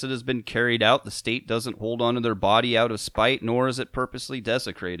death. Once it has been carried out, the state doesn't hold on to their body out of spite, nor is it purposely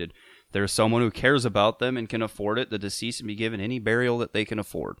desecrated. There's someone who cares about them and can afford it. The deceased can be given any burial that they can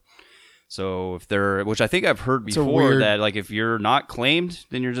afford. So if they're, which I think I've heard before, that like if you're not claimed,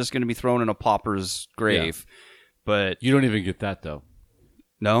 then you're just going to be thrown in a pauper's grave. Yeah. But you don't even get that though.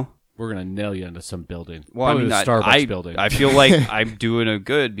 No, we're going to nail you into some building. Well, probably the Starbucks building. I feel like I'm doing a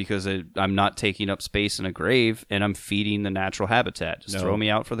good because I'm not taking up space in a grave and I'm feeding the natural habitat. Just throw me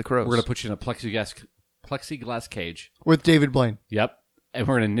out for the crows. We're going to put you in a plexiglass cage with David Blaine. Yep, and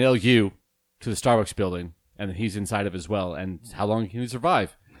we're going to nail you to the Starbucks building, and then he's inside of as well. And how long can he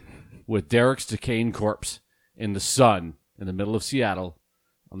survive? With Derek's decaying corpse in the sun in the middle of Seattle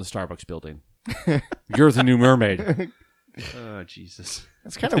on the Starbucks building. You're the new mermaid. Oh, Jesus.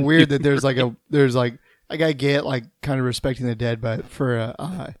 It's kind of weird that there's like I get like kind of respecting the dead, but for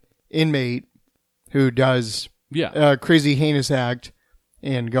a inmate who does a crazy heinous act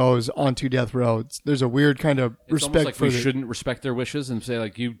and goes onto death row, there's a weird kind of respect like for we shouldn't respect their wishes and say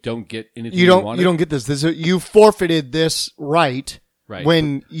like you don't get anything you don't get this. You forfeited this right. Right.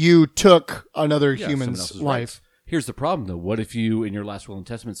 When you took another human's life. Rights. Here's the problem, though. What if you, in your last will and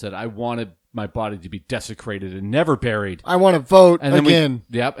testament, said, I wanted my body to be desecrated and never buried? I want to vote and then again.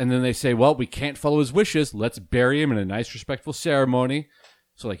 And then they say, well, we can't follow his wishes. Let's bury him in a nice, respectful ceremony.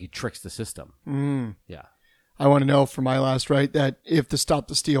 So, like, he tricks the system. Mm. Yeah. I want to know for my last right that if the Stop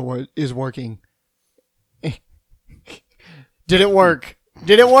the Steal is working. Did it work?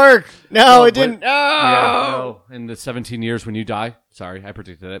 Did it work? No, it didn't. No. In the 17 years when you die. Sorry, I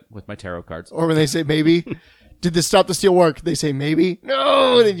predicted it with my tarot cards. Or when they say maybe. Did the Stop the Steal work? They say maybe.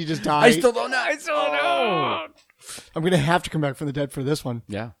 No, and then you just die. I still don't know. I'm going to have to come back from the dead for this one.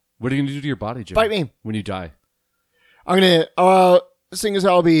 Yeah. What are you going to do to your body, Jim? Fight me. When you die. I'm going to, seeing as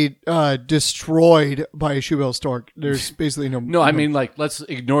I'll be destroyed by a shoebill stork. There's basically no... No, I mean, like, let's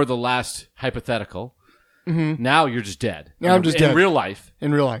ignore the last hypothetical. Mm-hmm. Now you're just dead. Now I'm just dead. In real life.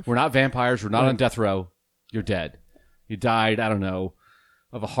 In real life. We're not vampires. We're not on death row. You're dead. You died, I don't know,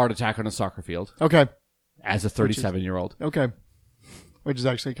 of a heart attack on a soccer field. Okay. As a 37-year-old. Okay. Which is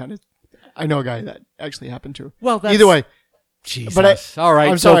actually kind of... I know a guy that actually happened to. Well, that's... Either way. Jesus. But all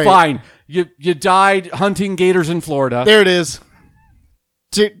right, so fine. You died hunting gators in Florida. There it is.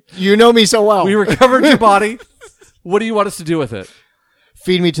 You know me so well. We recovered your body. What do you want us to do with it?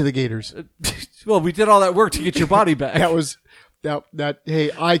 Feed me to the gators. Well, we did all that work to get your body back.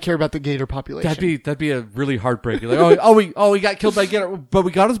 Hey, I care about the gator population. That'd be a really heartbreaking. Like, we got killed by a gator, but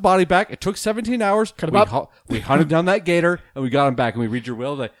we got his body back. It took 17 hours. Cut him up. We hunted down that gator and we got him back. And we read your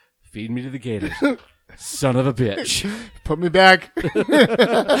will, like, feed me to the gators. Son of a bitch. Put me back.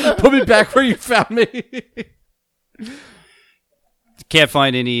 Put me back where you found me. Can't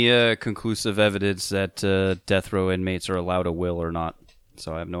find any conclusive evidence that death row inmates are allowed a will or not.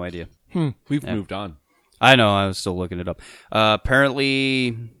 So I have no idea. We've moved on. I know. I was still looking it up.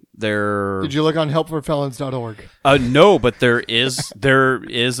 Apparently, there. Did you look on helpforfelons.org? No, but there is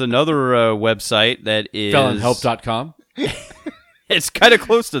another website that is felonhelp.com. It's kind of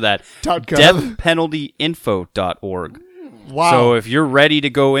close to that. Deathpenaltyinfo.org. Wow. So if you're ready to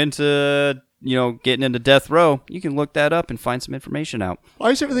go into getting into death row, you can look that up and find some information out.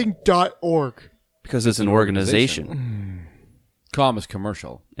 Why is everything .org? Because it's an organization. Com is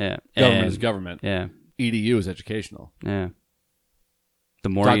commercial. Yeah. Government is government. Yeah. EDU is educational. Yeah. The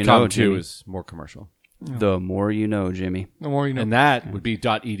more you know, too, is more commercial. The more you know, Jimmy. The more you know. And that would be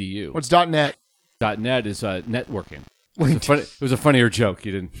 .edu. What's .net? .net is networking. It was a funnier joke.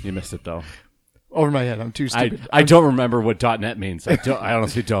 You missed it though. Over my head. I'm too stupid. I don't remember what .net means. I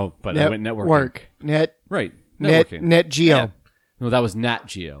honestly don't. But I went networking. Right. Net Net networking. Geo. No, that was Nat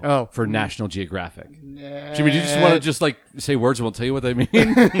Geo. Oh. For National Geographic. Jimmy, do you just want to just like say words and we'll tell you what they mean? New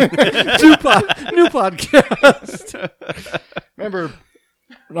podcast. Remember,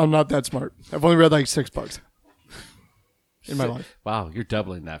 I'm not that smart. I've only read like 6 books in my life. Wow, you're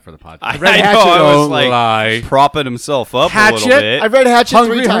doubling that for the podcast. I read know. Hatchet. I was Don't like lie. propping himself up a Hatchet? little bit. I've read Hatchet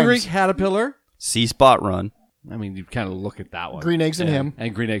 3 times. Hungry Caterpillar. C-Spot Run. I mean, you kind of look at that one. Green Eggs and Ham.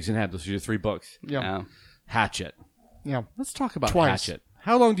 And Green Eggs and Ham. Those are your 3 books. Yeah. Hatchet. Yeah. Let's talk about Twice. hatchet.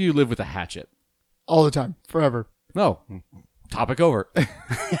 How long do you live with a hatchet? All the time. Forever. No. Topic over.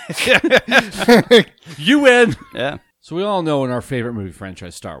 You win. Yeah. So we all know in our favorite movie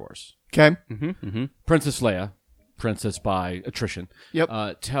franchise, Star Wars, Okay. Princess Leia, princess by attrition,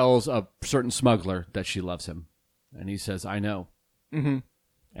 Yep. tells a certain smuggler that she loves him. And he says, I know. Mm-hmm.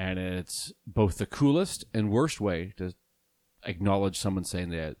 And it's both the coolest and worst way to acknowledge someone saying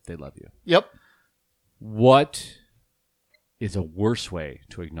they love you. Yep. What is a worse way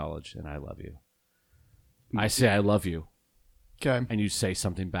to acknowledge an I love you? I say I love you, Okay. and you say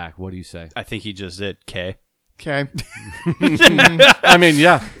something back. What do you say? I think he just did. K. Okay. I mean,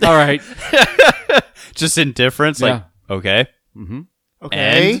 yeah. All right. Just indifference. Like, okay.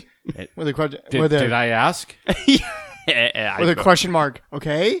 Okay. And? With a question. Did I ask? With a question mark.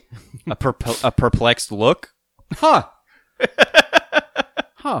 Okay. a perplexed look. Huh.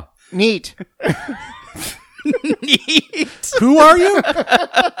 Huh. Neat. Neat. Who are you?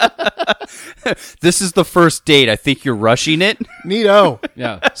 This is the first date. I think you're rushing it. Neato.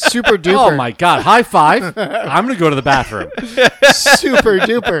 Yeah. Super duper. Oh my God. High five. I'm going to go to the bathroom. Super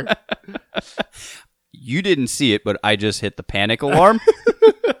duper. You didn't see it, but I just hit the panic alarm.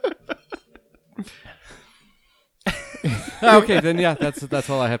 Okay, then yeah, that's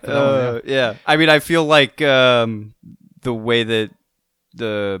all I have for that one. Yeah. I mean, I feel like the way that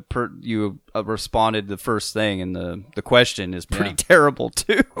you responded the first thing in the question is pretty terrible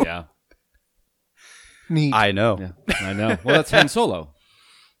too. Yeah. Neat. I know. Yeah, I know. Well, that's Han Solo.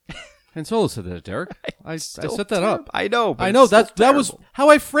 Han Solo said that, Derek. I set that up. I know. But I know it's still that was terrible. how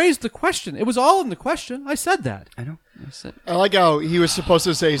I phrased the question. It was all in the question. I said that. I know. I said. I like how he was supposed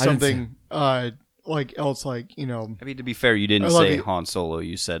to say didn't something like else, like, you know. I mean, to be fair, you didn't I love say it. Han Solo.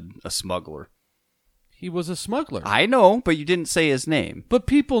 You said a smuggler. He was a smuggler. I know, but you didn't say his name. But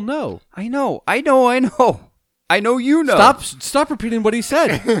people know. I know. I know you know. Stop repeating what he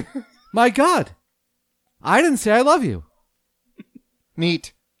said. My God. I didn't say I love you.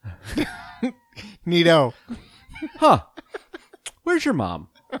 Neat. Neato. Huh. Where's your mom?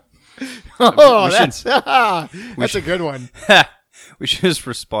 Oh, that's a good one. We should just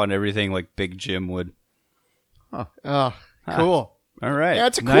respond to everything like Big Jim would. Oh, cool. All right. Yeah,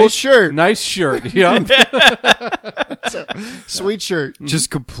 that's a cool shirt. Nice shirt. Yeah. Sweet shirt.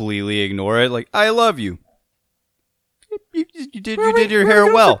 Just completely ignore it. Like, I love you. You did your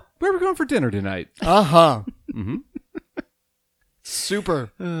hair well. Where are we going for dinner tonight? Uh-huh.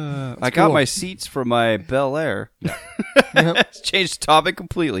 Super. I got my seats for my Bel Air. It's changed the topic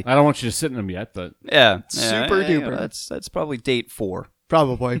completely. I don't want you to sit in them yet, but Yeah. Super duper. That's probably date 4.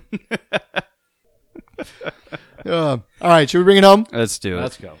 Probably. All right, should we bring it home? Let's do it.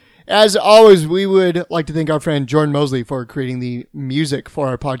 let's go. As always, we would like to thank our friend Jordan Mosley for creating the music for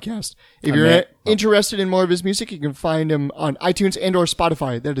our podcast. If you're interested in more of his music, you can find him on iTunes and or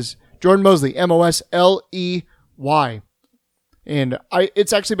Spotify. That is Jordan Mosley, Mosley. And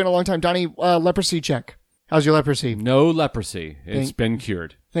it's actually been a long time. Donnie, leprosy check. How's your leprosy? No leprosy. It's been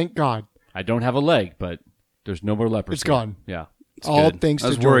cured. Thank God. I don't have a leg, but there's no more leprosy. It's gone. Yeah. All Good. thanks I to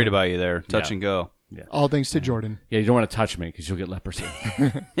was Jordan. worried about you there. Touch and go. All thanks to Jordan. Yeah, you don't want to touch me because you'll get leprosy.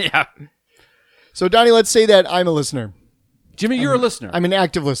 Yeah. So, Donnie, let's say that I'm a listener. Jimmy, you're a listener. I'm an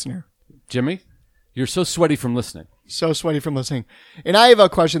active listener. Jimmy, you're so sweaty from listening. So sweaty from listening. And I have a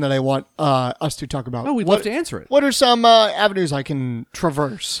question that I want us to talk about. Oh, we'd love to answer it. What are some avenues I can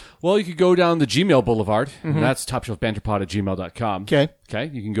traverse? Well, you could go down the Gmail Boulevard, and that's topshelfbanterpod@gmail.com. Okay.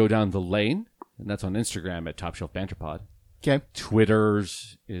 Okay. You can go down the lane, and that's on Instagram at topshelfbanterpod. Okay.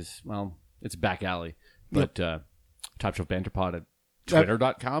 Twitter's is, well, it's back alley, but topshelfbanterpod at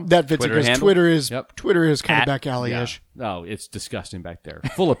twitter.com. That fits Twitter because handle? Yep. Twitter is kind of At- back alley-ish. Oh, it's disgusting back there.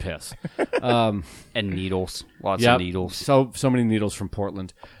 Full of piss. And needles. Lots Yep. of needles. So many needles from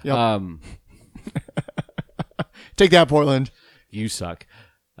Portland. Yep. Take that, Portland. You suck.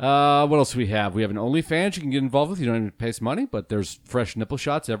 What else do we have? We have an OnlyFans you can get involved with. You don't even pay some money, but there's fresh nipple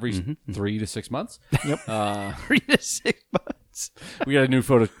shots every 3 to 6 months. Yep. 3 to 6 months. We got a new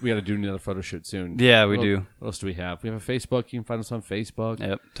photo. We got to do another photo shoot soon. Yeah, we What- do. What else do we have? We have a Facebook. You can find us on Facebook.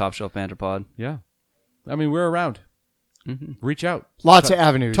 Yep, Top Shelf Banter Pod. Yeah. I mean, we're around. Reach out. Lots of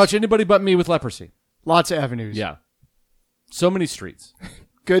avenues. Touch anybody but me with leprosy. Lots of avenues. Yeah. So many streets.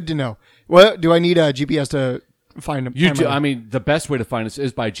 Good to know. Well, do I need a GPS to find them? You do, I mean, the best way to find us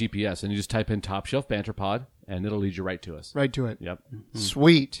is by GPS, and you just type in Top Shelf Banter Pod, and it'll lead you right to us. Right to it. Yep.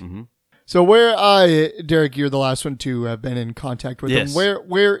 Sweet. So where, Derek, you're the last one to have been in contact with Yes. him.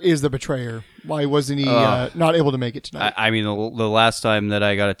 Where is the betrayer? Why wasn't he not able to make it tonight? I mean, the last time that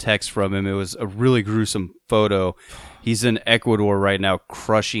I got a text from him, it was a really gruesome photo. He's in Ecuador right now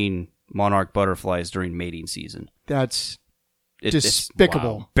crushing monarch butterflies during mating season. That's It's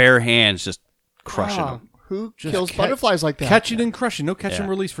despicable. wow. Bare hands just crushing Ah, them. who Just kills ca- butterflies like that? Catching and crushing. No catch and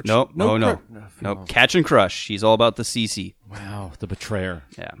release for Nope, no. cru- Nope. Catch and crush. He's all about the CC. Wow, the betrayer.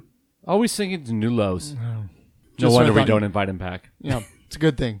 Yeah. Always thinking to new lows. No Just wonder what I we thought. don't invite him back. Yeah, it's a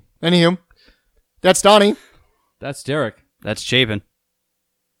good thing. Anywho, that's Donnie. That's Derek. That's Chapin.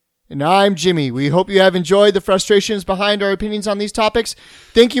 And I'm Jimmy. We hope you have enjoyed the frustrations behind our opinions on these topics.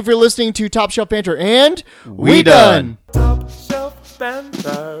 Thank you for listening to Top Shelf Banter, and we done. Top shelf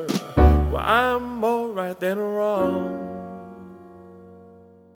banter. Well, I'm more right than wrong.